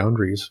different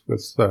boundaries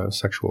with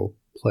sexual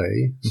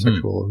play,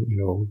 sexual,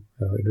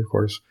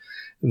 intercourse,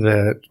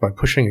 that by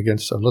pushing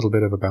against a little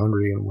bit of a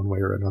boundary in one way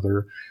or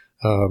another,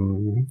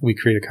 we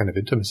create a kind of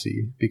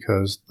intimacy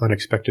because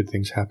unexpected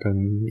things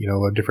happen,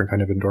 a different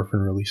kind of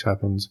endorphin release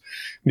happens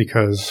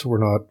because we're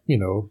not,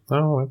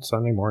 oh, it's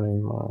Sunday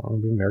morning,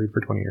 I've been married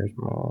for 20 years.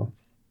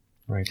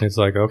 Right. It's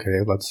like,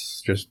 okay,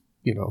 let's just,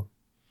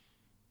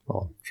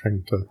 I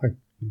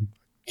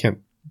can't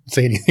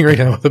say anything right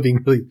now without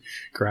being really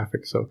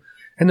graphic. So,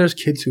 and there's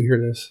kids who hear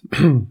this,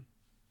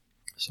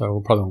 so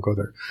we probably won't go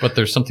there. But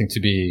there's something to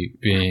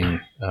being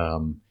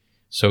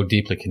so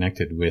deeply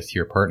connected with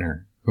your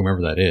partner,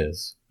 whomever that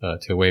is,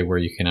 to a way where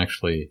you can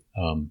actually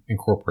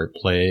incorporate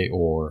play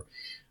or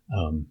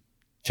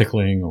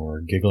tickling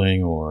or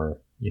giggling or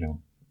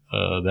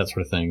that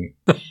sort of thing.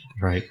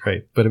 Right.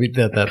 But I mean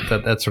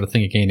that sort of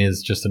thing again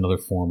is just another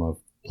form of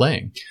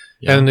playing.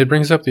 Yeah. And it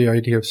brings up the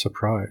idea of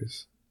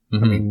surprise.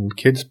 Mm-hmm. I mean,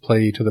 kids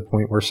play to the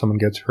point where someone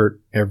gets hurt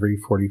every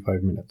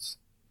 45 minutes.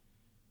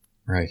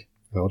 Right.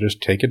 They'll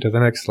just take it to the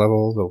next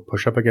level. They'll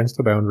push up against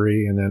the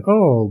boundary, and then,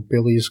 oh,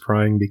 Billy's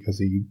crying because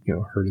he,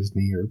 hurt his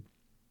knee or,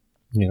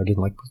 didn't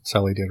like what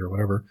Sally did or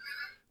whatever.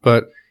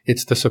 But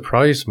it's the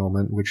surprise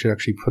moment which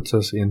actually puts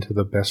us into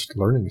the best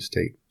learning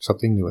state.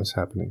 Something new is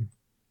happening.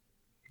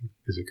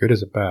 Is it good?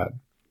 Is it bad?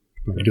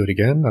 Am I going to do it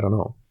again? I don't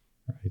know.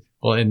 Right.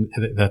 Well, and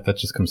that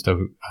just comes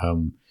to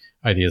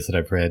ideas that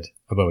I've read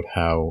about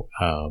how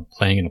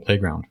playing in a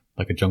playground,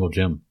 like a jungle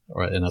gym,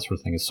 and that sort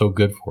of thing, is so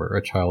good for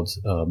a child's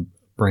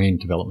brain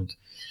development.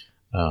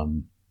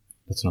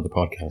 That's another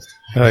podcast.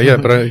 Yeah,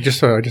 but I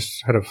just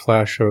had a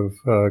flash of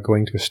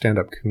going to a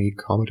stand-up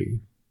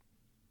comedy.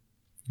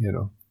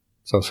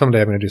 So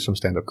someday I'm going to do some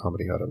stand-up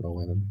comedy. I don't know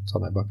when. It's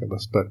on my bucket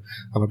list. But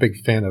I'm a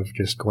big fan of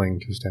just going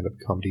to stand-up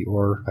comedy,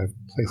 or I have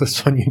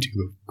playlists on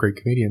YouTube of great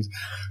comedians,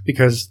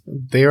 because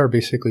they are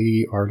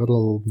basically our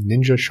little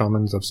ninja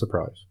shamans of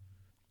surprise.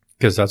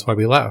 Because that's why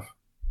we laugh.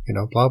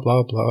 Blah,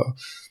 blah, blah.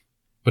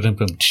 But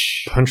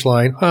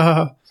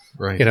punchline.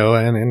 Right.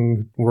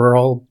 And we're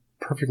all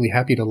perfectly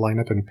happy to line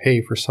up and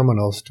pay for someone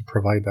else to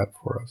provide that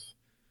for us.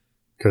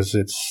 Because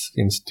it's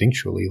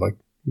instinctually like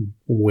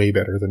way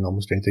better than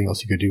almost anything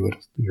else you could do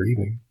with your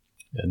evening.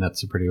 And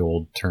that's a pretty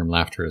old term,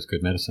 laughter is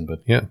good medicine.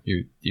 But yeah,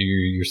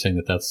 you're saying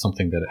that that's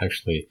something that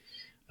actually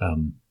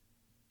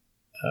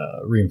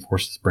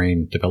reinforces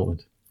brain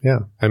development. Yeah.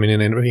 I mean,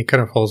 and it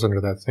kind of falls under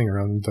that thing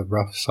around the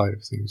rough side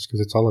of things, because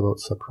it's all about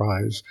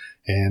surprise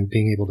and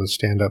being able to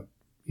stand up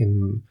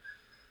in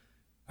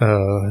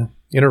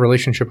a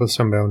relationship with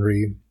some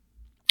boundary,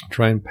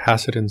 try and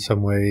pass it in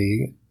some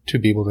way to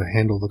be able to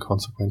handle the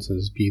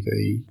consequences, be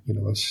they,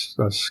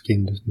 a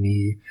skinned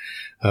knee,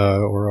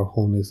 or a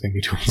whole new thing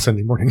you do on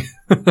Sunday morning.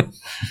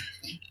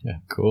 Yeah,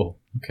 cool.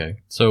 Okay.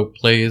 So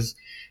playing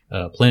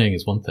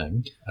is one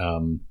thing.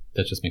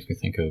 That just makes me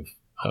think of,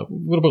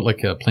 what about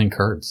like playing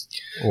cards?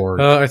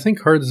 Or I think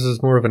cards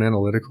is more of an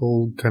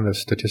analytical kind of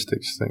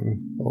statistics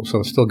thing.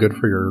 Also, it's still good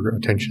for your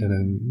attention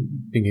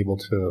and being able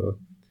to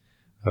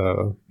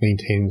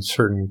maintain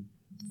certain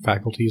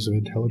faculties of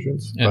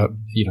intelligence. And, but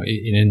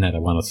in that I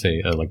want to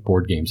say like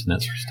board games and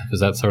that sort of stuff. Is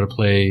that sort of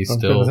play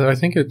still? I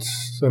think it's,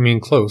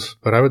 close,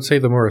 but I would say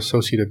the more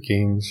associative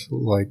games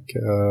like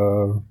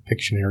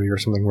Pictionary or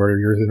something, where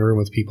you're in a room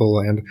with people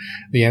and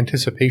the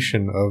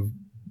anticipation of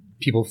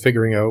people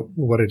figuring out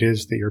what it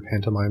is that you're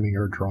pantomiming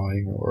or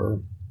drawing,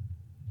 or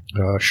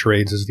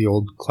charades is the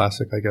old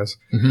classic, I guess.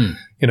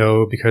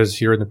 Mm-hmm. Because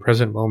you're in the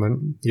present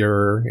moment,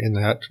 you're in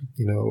that,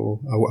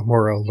 a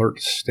more alert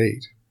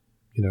state.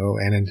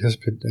 And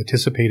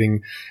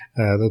anticipating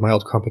the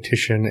mild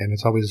competition, and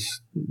it's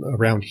always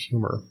around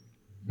humor.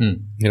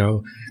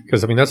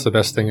 Because that's the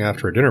best thing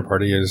after a dinner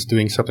party, is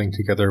doing something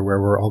together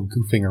where we're all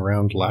goofing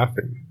around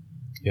laughing.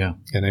 Yeah.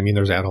 And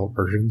there's adult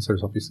versions,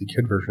 there's obviously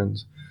kid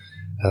versions.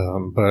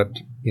 But,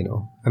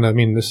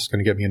 and this is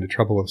going to get me into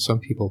trouble with some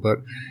people,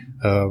 but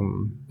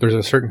there's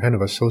a certain kind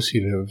of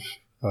associative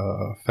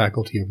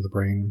faculty of the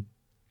brain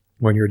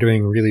when you're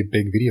doing really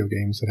big video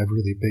games that have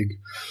really big,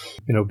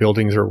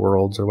 buildings or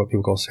worlds, or what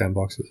people call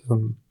sandboxes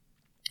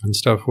and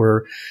stuff,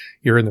 where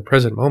you're in the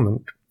present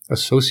moment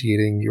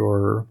associating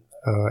your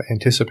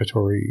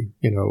anticipatory,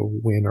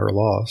 win or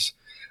loss,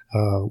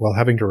 while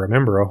having to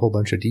remember a whole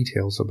bunch of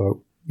details about,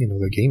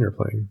 the game you're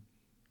playing.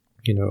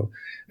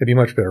 It'd be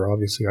much better,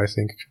 obviously, I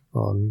think,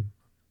 on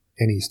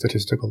any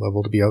statistical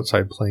level to be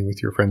outside playing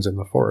with your friends in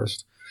the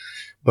forest.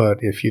 But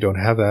if you don't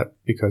have that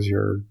because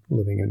you're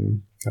living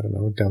in, I don't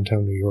know,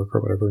 downtown New York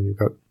or whatever, and you've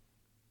got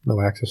no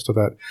access to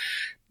that,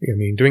 I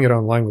mean, doing it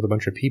online with a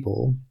bunch of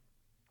people,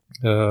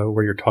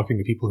 where you're talking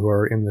to people who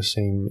are in the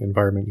same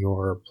environment you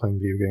are playing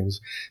video games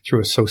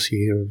through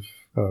associative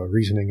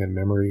reasoning and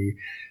memory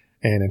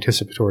and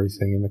anticipatory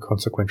thing and the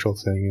consequential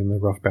thing and the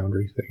rough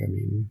boundary thing. I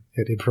mean,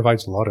 it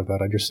provides a lot of that.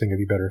 I just think it'd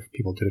be better if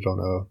people did it on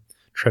a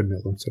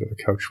treadmill instead of a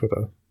couch with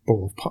a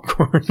bowl of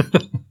popcorn.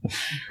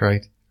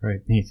 Right.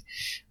 Neat.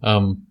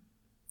 Are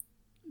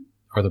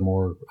there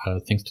more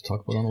things to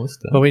talk about on the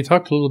list? Well, we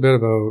talked a little bit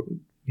about,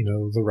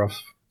 the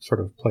rough sort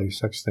of play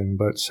sex thing,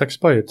 but sex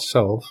by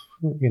itself,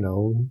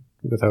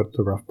 without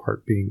the rough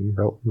part being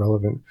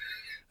relevant,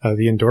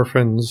 the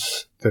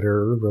endorphins that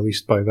are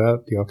released by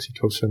that, the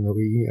oxytocin that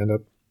we end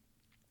up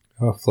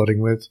flooding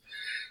with,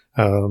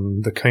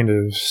 the kind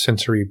of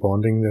sensory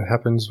bonding that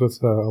happens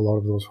with a lot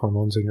of those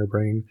hormones in your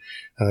brain.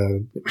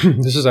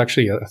 This is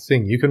actually a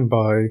thing. You can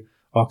buy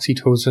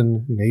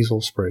oxytocin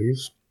nasal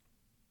sprays.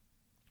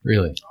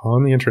 Really?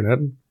 On the internet,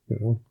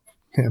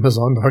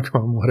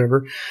 Amazon.com,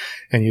 whatever,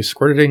 and you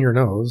squirt it in your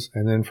nose,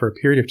 and then for a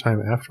period of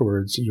time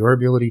afterwards, your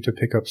ability to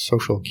pick up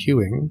social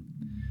cueing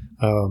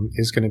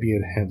is going to be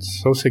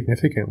enhanced so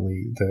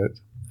significantly that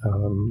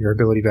your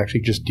ability to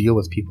actually just deal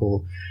with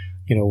people,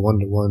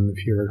 one-to-one.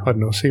 If you're, I don't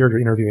know, say you're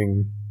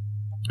interviewing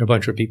a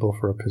bunch of people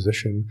for a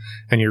position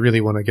and you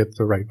really want to get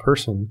the right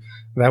person,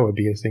 that would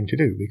be a thing to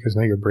do, because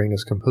now your brain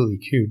is completely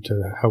cued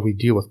to how we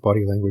deal with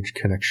body language,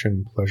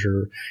 connection,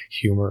 pleasure,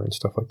 humor, and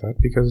stuff like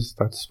that, because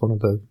that's one of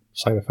the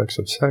side effects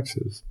of sex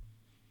is.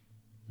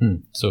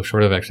 So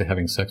short of actually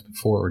having sex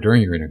before or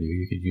during your interview,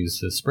 you could use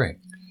this spray.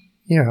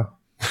 Yeah.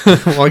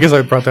 Well, I guess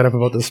I brought that up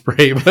about the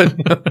spray, but...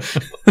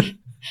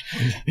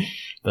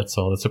 That's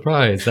all the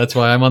surprise. That's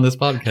why I'm on this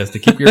podcast, to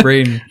keep your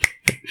brain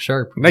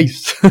sharp.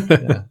 Nice.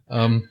 Yeah.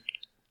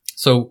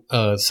 So,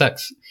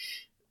 sex.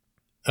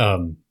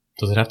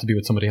 Does it have to be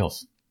with somebody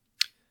else?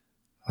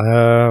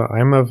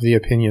 I'm of the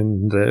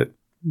opinion that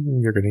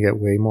you're going to get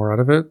way more out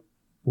of it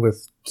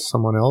with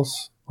someone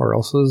else or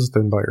else's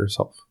than by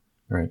yourself.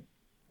 Right.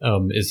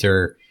 Is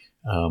there,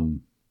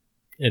 and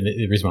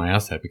the reason why I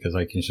asked that, because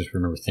I can just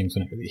remember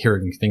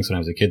hearing things when I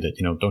was a kid that,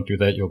 don't do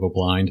that, you'll go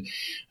blind,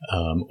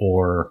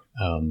 or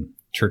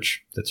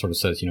church that sort of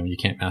says, you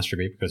can't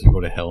masturbate because you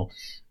go to hell.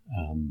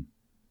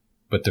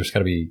 But there's got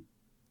to be,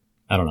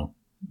 I don't know.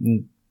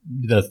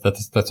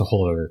 That's a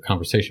whole other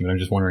conversation, but I'm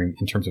just wondering,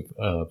 in terms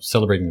of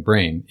celebrating the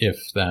brain, if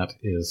that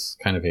is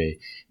kind of a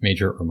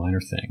major or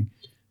minor thing.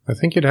 I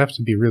think you'd have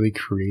to be really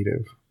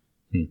creative.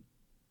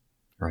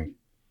 Right.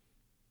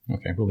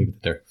 Okay, we'll leave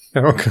it there.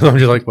 Because I'm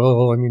just like,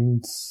 well, I mean,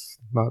 it's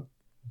not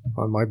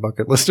on my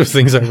bucket list of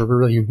things I ever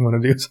really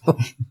want to do. So.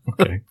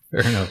 Okay, fair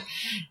enough.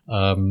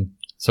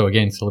 So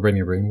again, celebrating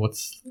your brain.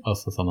 What's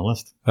else is on the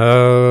list?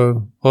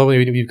 Well,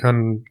 we've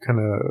kind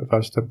of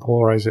us to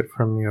polarize it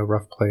from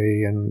rough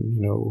play and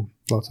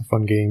lots of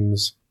fun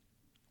games,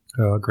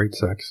 great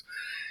sex.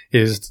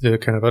 Is the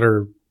kind of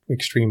other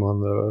extreme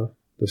on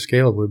the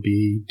scale would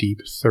be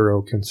deep,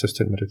 thorough,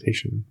 consistent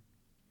meditation.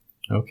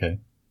 Okay,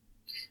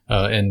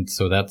 and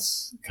so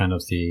that's kind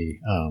of the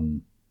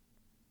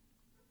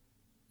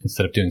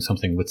instead of doing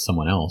something with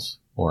someone else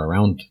or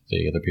around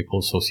the other people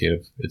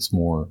associative, it's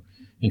more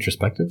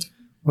introspective.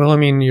 Well, I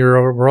mean,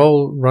 we're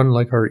all run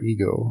like our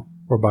ego,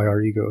 or by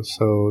our ego.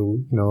 So,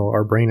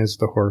 our brain is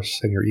the horse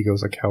and your ego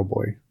is a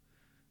cowboy.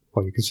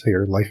 Well, you could say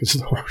your life is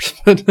the horse.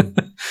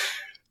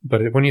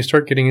 But when you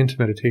start getting into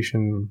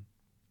meditation,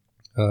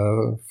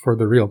 for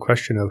the real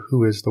question of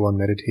who is the one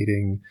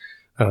meditating,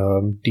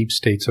 deep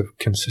states of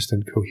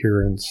consistent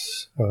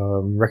coherence,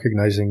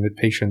 recognizing that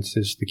patience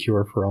is the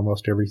cure for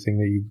almost everything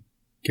that you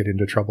get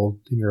into trouble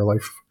in your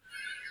life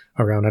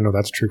around. I know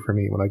that's true for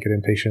me. When I get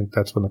impatient,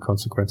 that's when the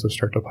consequences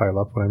start to pile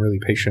up. When I'm really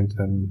patient,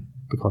 then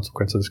the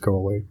consequences go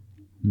away.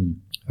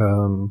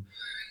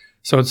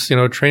 So it's,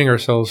 training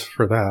ourselves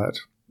for that.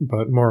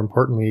 But more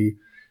importantly,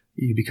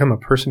 you become a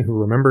person who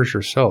remembers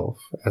yourself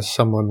as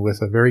someone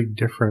with a very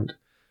different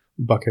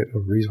bucket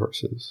of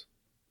resources.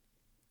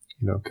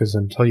 Because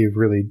until you've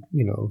really,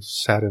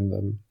 sat in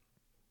them,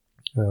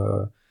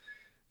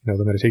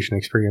 the meditation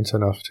experience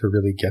enough to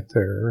really get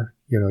there,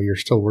 you're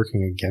still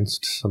working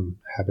against some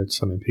habits,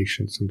 some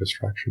impatience, some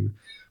distraction.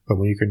 But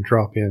when you can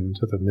drop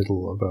into the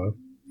middle of a,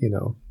 I don't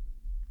know,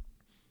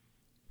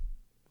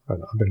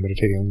 I've been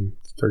meditating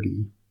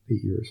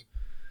 38 years.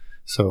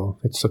 So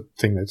it's a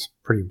thing that's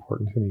pretty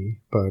important to me.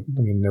 But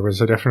I mean, there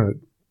was a definite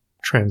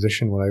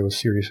transition when I was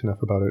serious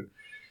enough about it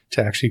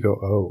to actually go,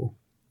 oh,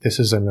 this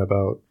isn't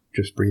about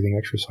just breathing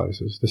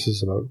exercises. This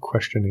is about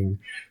questioning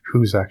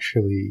who's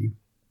actually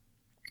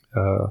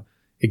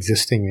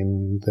existing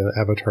in the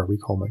avatar we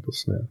call Michael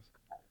Smith.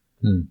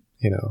 And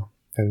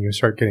you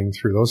start getting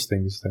through those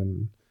things,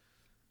 then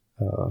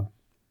all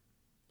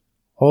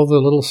all the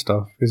little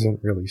stuff isn't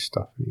really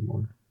stuff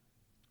anymore.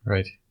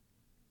 Right.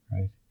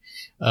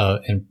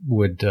 And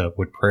would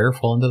prayer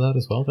fall into that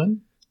as well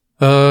then?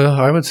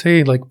 I would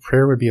say like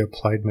prayer would be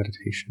applied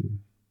meditation.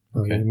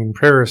 Okay. I mean,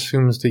 prayer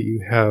assumes that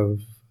you have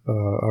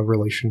a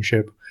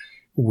relationship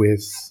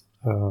with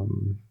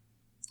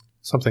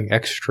something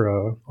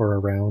extra or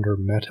around or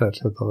meta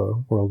to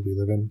the world we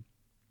live in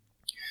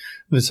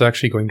that's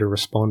actually going to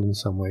respond in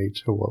some way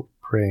to what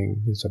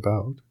praying is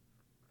about.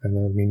 And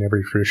I mean,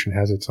 every tradition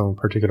has its own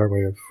particular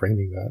way of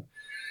framing that.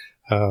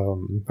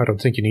 I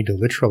don't think you need to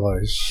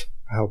literalize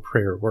how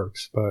prayer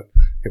works, but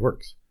it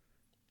works.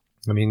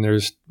 I mean,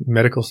 there's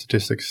medical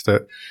statistics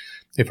that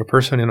if a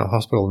person in a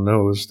hospital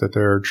knows that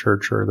their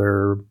church or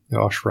their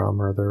ashram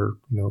or their,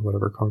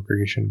 whatever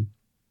congregation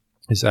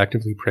is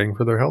actively praying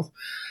for their health,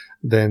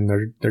 then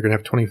they're going to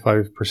have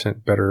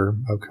 25% better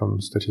outcome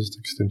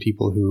statistics than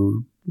people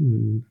who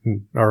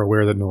are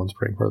aware that no one's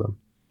praying for them.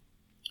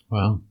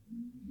 Wow.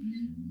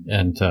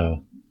 And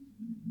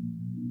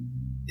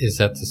is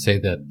that to say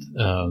that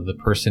the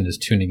person is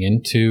tuning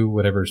into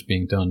whatever's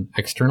being done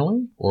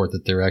externally, or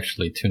that they're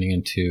actually tuning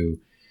into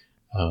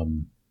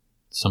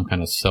some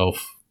kind of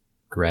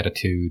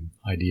self-gratitude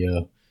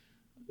idea?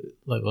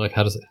 Like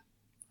how does it?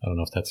 I don't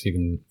know if that's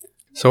even...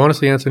 So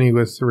honestly, Anthony,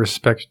 with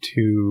respect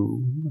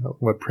to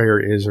what prayer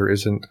is or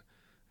isn't,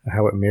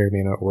 how it may or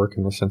may not work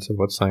in the sense of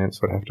what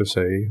science would have to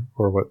say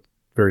or what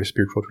various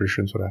spiritual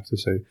traditions would have to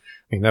say, I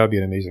mean, that would be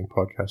an amazing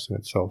podcast in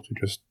itself to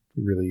just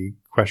really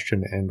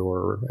question and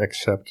or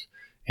accept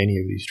any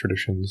of these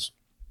traditions.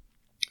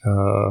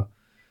 I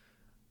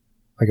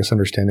guess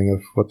understanding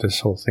of what this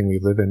whole thing we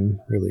live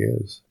in really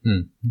is.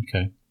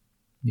 Okay.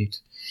 Neat.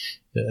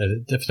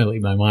 Definitely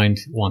my mind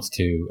wants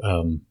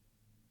to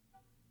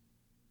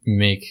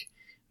make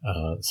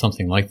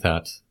something like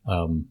that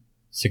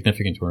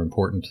significant or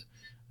important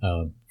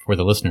for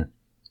the listener,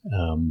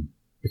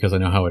 because I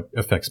know how it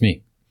affects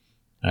me.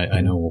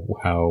 I know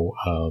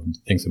how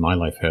things in my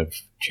life have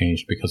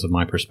changed because of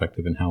my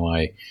perspective and how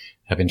I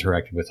have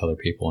interacted with other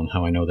people and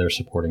how I know they're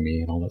supporting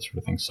me and all that sort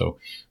of thing. So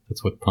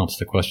that's what prompts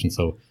the question.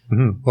 So,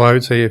 Well, I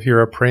would say if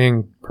you're a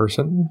praying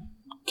person,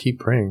 keep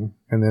praying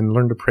and then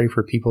learn to pray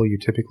for people you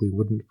typically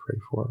wouldn't pray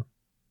for.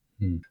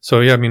 So,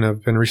 yeah, I mean,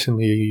 I've been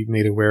recently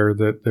made aware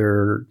that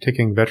they're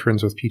taking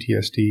veterans with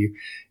PTSD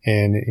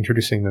and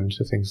introducing them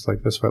to things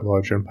like the sweat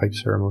lodge and pipe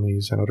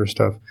ceremonies and other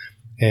stuff.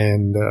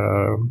 And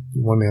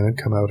one man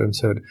had come out and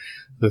said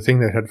the thing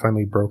that had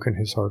finally broken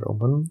his heart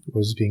open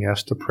was being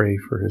asked to pray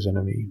for his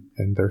enemy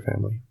and their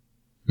family.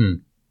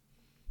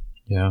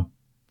 Yeah.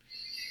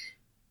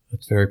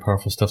 That's very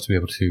powerful stuff to be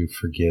able to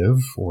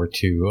forgive or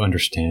to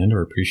understand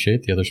or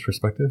appreciate the other's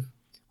perspective.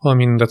 Well, I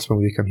mean, that's when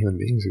we become human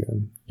beings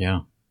again.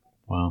 Yeah.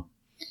 Wow.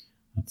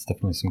 That's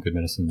definitely some good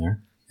medicine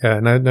there. Yeah,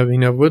 and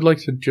I would like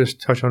to just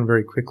touch on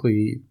very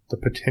quickly the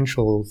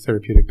potential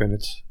therapeutic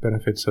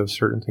benefits of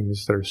certain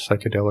things that are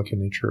psychedelic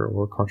in nature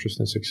or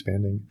consciousness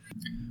expanding.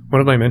 One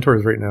of my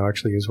mentors right now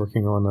actually is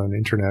working on an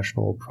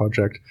international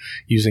project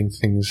using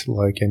things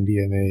like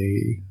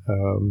MDMA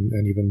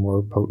and even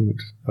more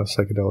potent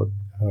psychedelic,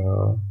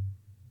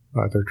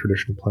 either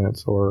traditional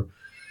plants or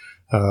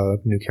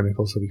new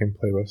chemicals that we can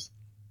play with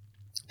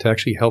to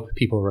actually help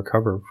people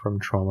recover from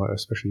trauma,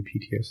 especially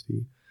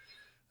PTSD.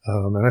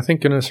 And I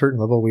think in a certain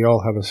level, we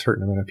all have a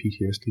certain amount of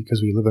PTSD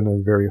because we live in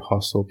a very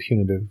hostile,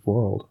 punitive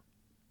world.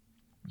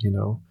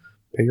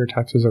 Pay your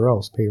taxes or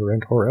else, pay your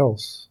rent or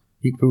else,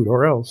 eat food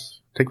or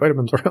else, take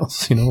vitamins or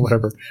else,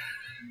 whatever.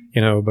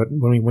 But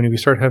when we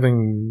start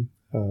having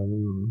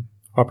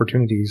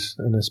opportunities,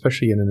 and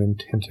especially in an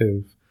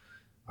intensive,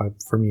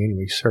 for me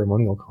anyway,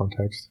 ceremonial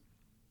context,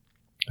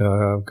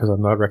 because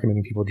I'm not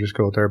recommending people just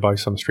go out there, buy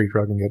some street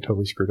drug and get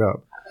totally screwed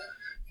up.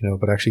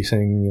 But actually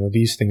saying,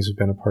 these things have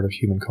been a part of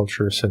human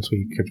culture since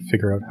we could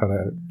figure out how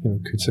to,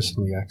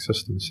 consistently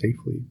access them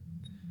safely.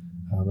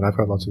 And I've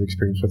got lots of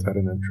experience with that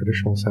in a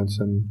traditional sense.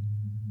 And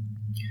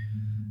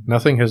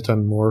nothing has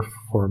done more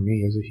for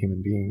me as a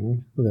human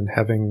being than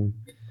having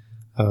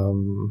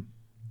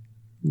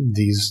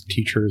these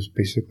teachers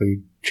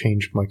basically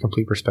change my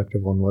complete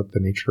perspective on what the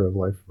nature of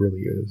life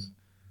really is.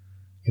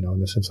 In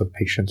the sense of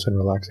patience and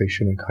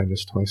relaxation and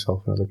kindness to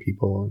myself and other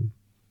people. And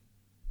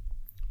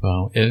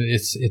well,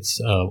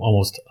 it's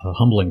almost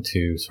humbling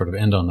to sort of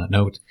end on that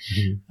note.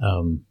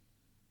 And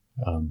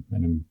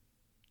I'm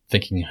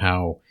thinking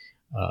how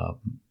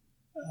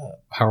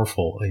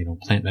powerful,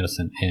 plant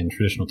medicine and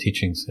traditional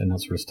teachings and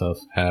that sort of stuff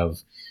have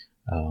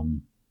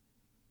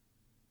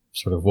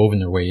sort of woven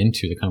their way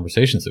into the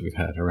conversations that we've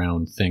had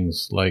around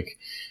things like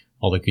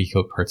all the geek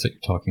out parts that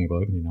you're talking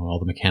about, all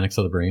the mechanics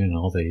of the brain and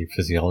all the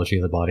physiology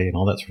of the body and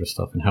all that sort of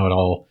stuff, and how it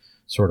all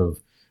sort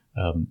of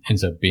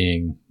ends up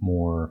being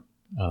more...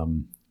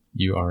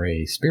 you are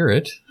a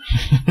spirit,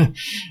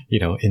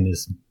 in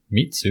this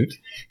meat suit,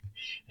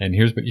 and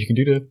here's what you can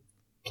do to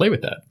play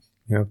with that.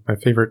 Yeah, my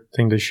favorite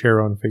thing to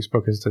share on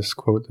Facebook is this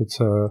quote that's,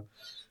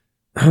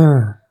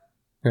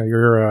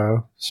 you're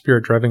a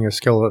spirit driving a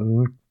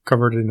skeleton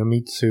covered in a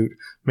meat suit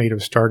made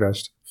of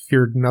stardust,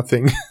 feared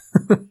nothing.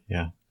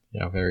 Yeah,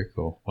 very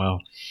cool.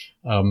 Wow.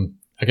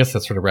 I guess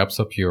that sort of wraps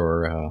up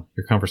your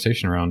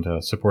conversation around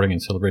supporting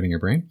and celebrating your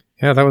brain.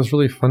 Yeah, that was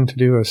really fun to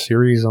do a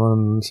series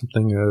on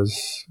something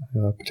as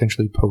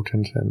potentially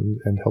potent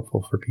and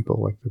helpful for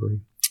people like the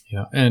brain.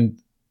 Yeah, and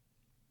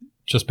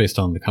just based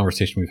on the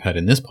conversation we've had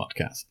in this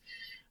podcast,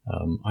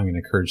 I'm going to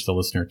encourage the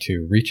listener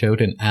to reach out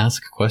and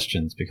ask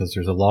questions, because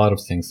there's a lot of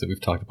things that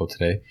we've talked about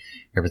today.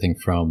 Everything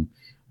from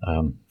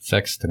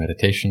sex to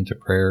meditation to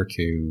prayer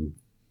to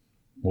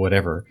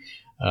whatever.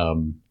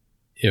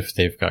 If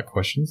they've got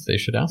questions, they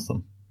should ask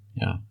them.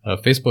 Yeah.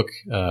 Facebook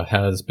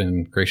has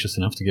been gracious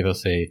enough to give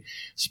us a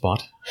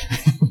spot.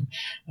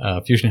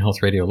 Fusion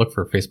Health Radio, look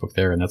for Facebook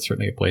there, and that's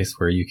certainly a place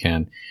where you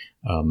can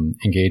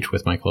engage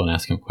with Michael and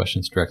ask him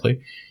questions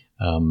directly.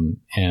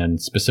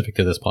 And specific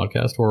to this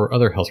podcast or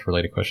other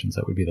health-related questions,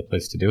 that would be the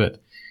place to do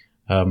it.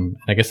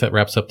 I guess that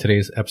wraps up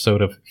today's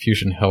episode of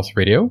Fusion Health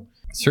Radio.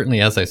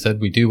 Certainly, as I said,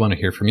 we do want to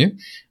hear from you.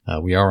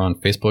 We are on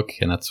Facebook,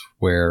 and that's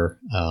where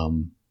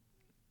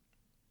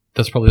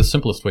that's probably the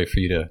simplest way for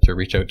you to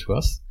reach out to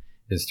us,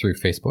 is through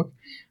Facebook.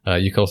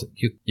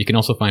 You can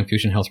also find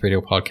Fusion Health Radio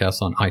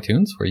podcasts on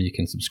iTunes, where you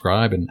can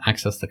subscribe and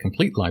access the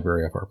complete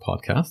library of our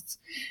podcasts.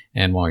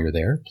 And while you're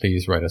there,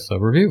 please write us a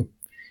review,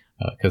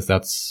 because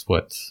that's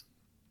what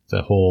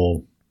the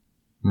whole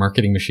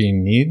marketing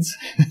machine needs.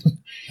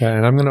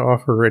 And I'm going to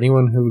offer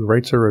anyone who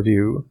writes a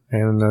review,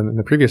 and in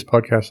the previous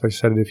podcast I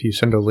said if you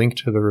send a link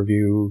to the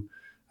review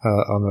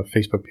on the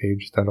Facebook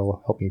page,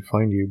 that'll help me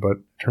find you, but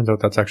it turns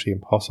out that's actually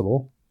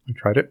impossible. I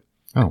tried it.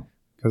 Oh.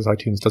 Because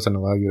iTunes doesn't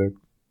allow you to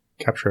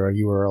capture a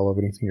URL of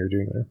anything you're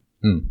doing there,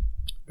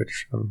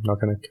 which I'm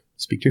not going to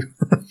speak to.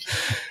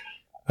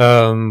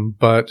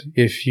 But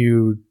if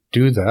you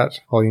do that,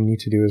 all you need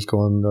to do is go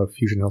on the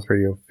Fusion Health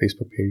Radio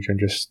Facebook page and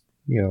just,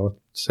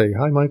 say,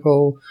 hi,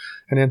 Michael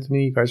and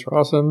Anthony, you guys are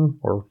awesome,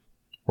 or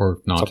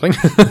not. Something,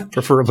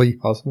 preferably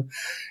awesome.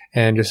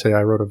 And just say,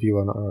 I wrote a review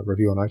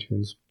on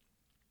iTunes.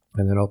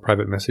 And then I'll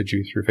private message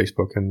you through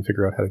Facebook and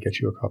figure out how to get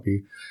you a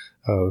copy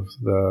of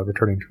the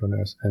Returning to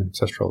an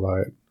Ancestral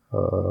Diet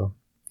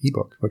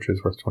ebook, which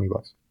is worth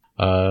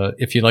 $20.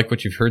 If you like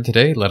what you've heard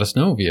today, let us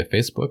know via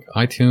Facebook,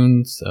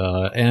 iTunes,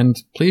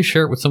 and please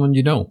share it with someone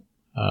you know.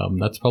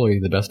 That's probably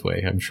the best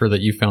way. I'm sure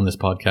that you found this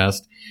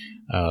podcast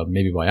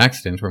maybe by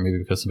accident or maybe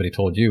because somebody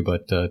told you,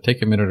 but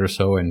take a minute or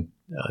so and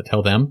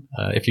tell them.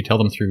 If you tell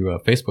them through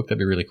Facebook, that'd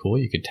be really cool.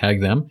 You could tag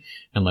them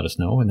and let us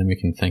know, and then we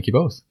can thank you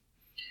both.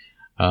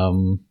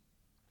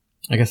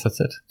 I guess that's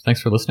it. Thanks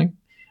for listening.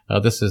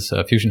 This is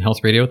Fusion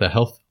Health Radio, the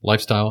health,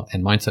 lifestyle,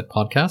 and mindset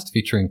podcast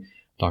featuring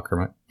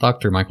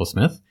Dr. Michael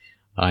Smith.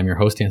 I'm your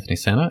host, Anthony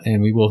Santa,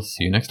 and we will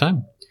see you next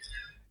time.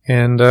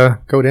 And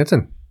go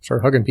dancing.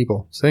 Start hugging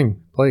people.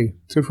 Sing. Play.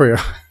 It's good for you.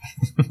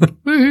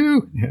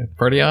 Woohoo! Yeah,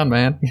 party on,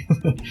 man.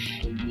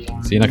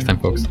 See you next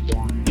time, folks.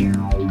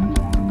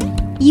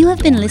 You have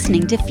been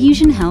listening to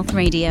Fusion Health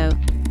Radio.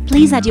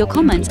 Please add your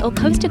comments or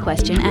post a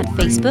question at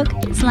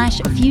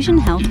Facebook/Fusion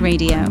Health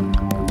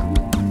Radio.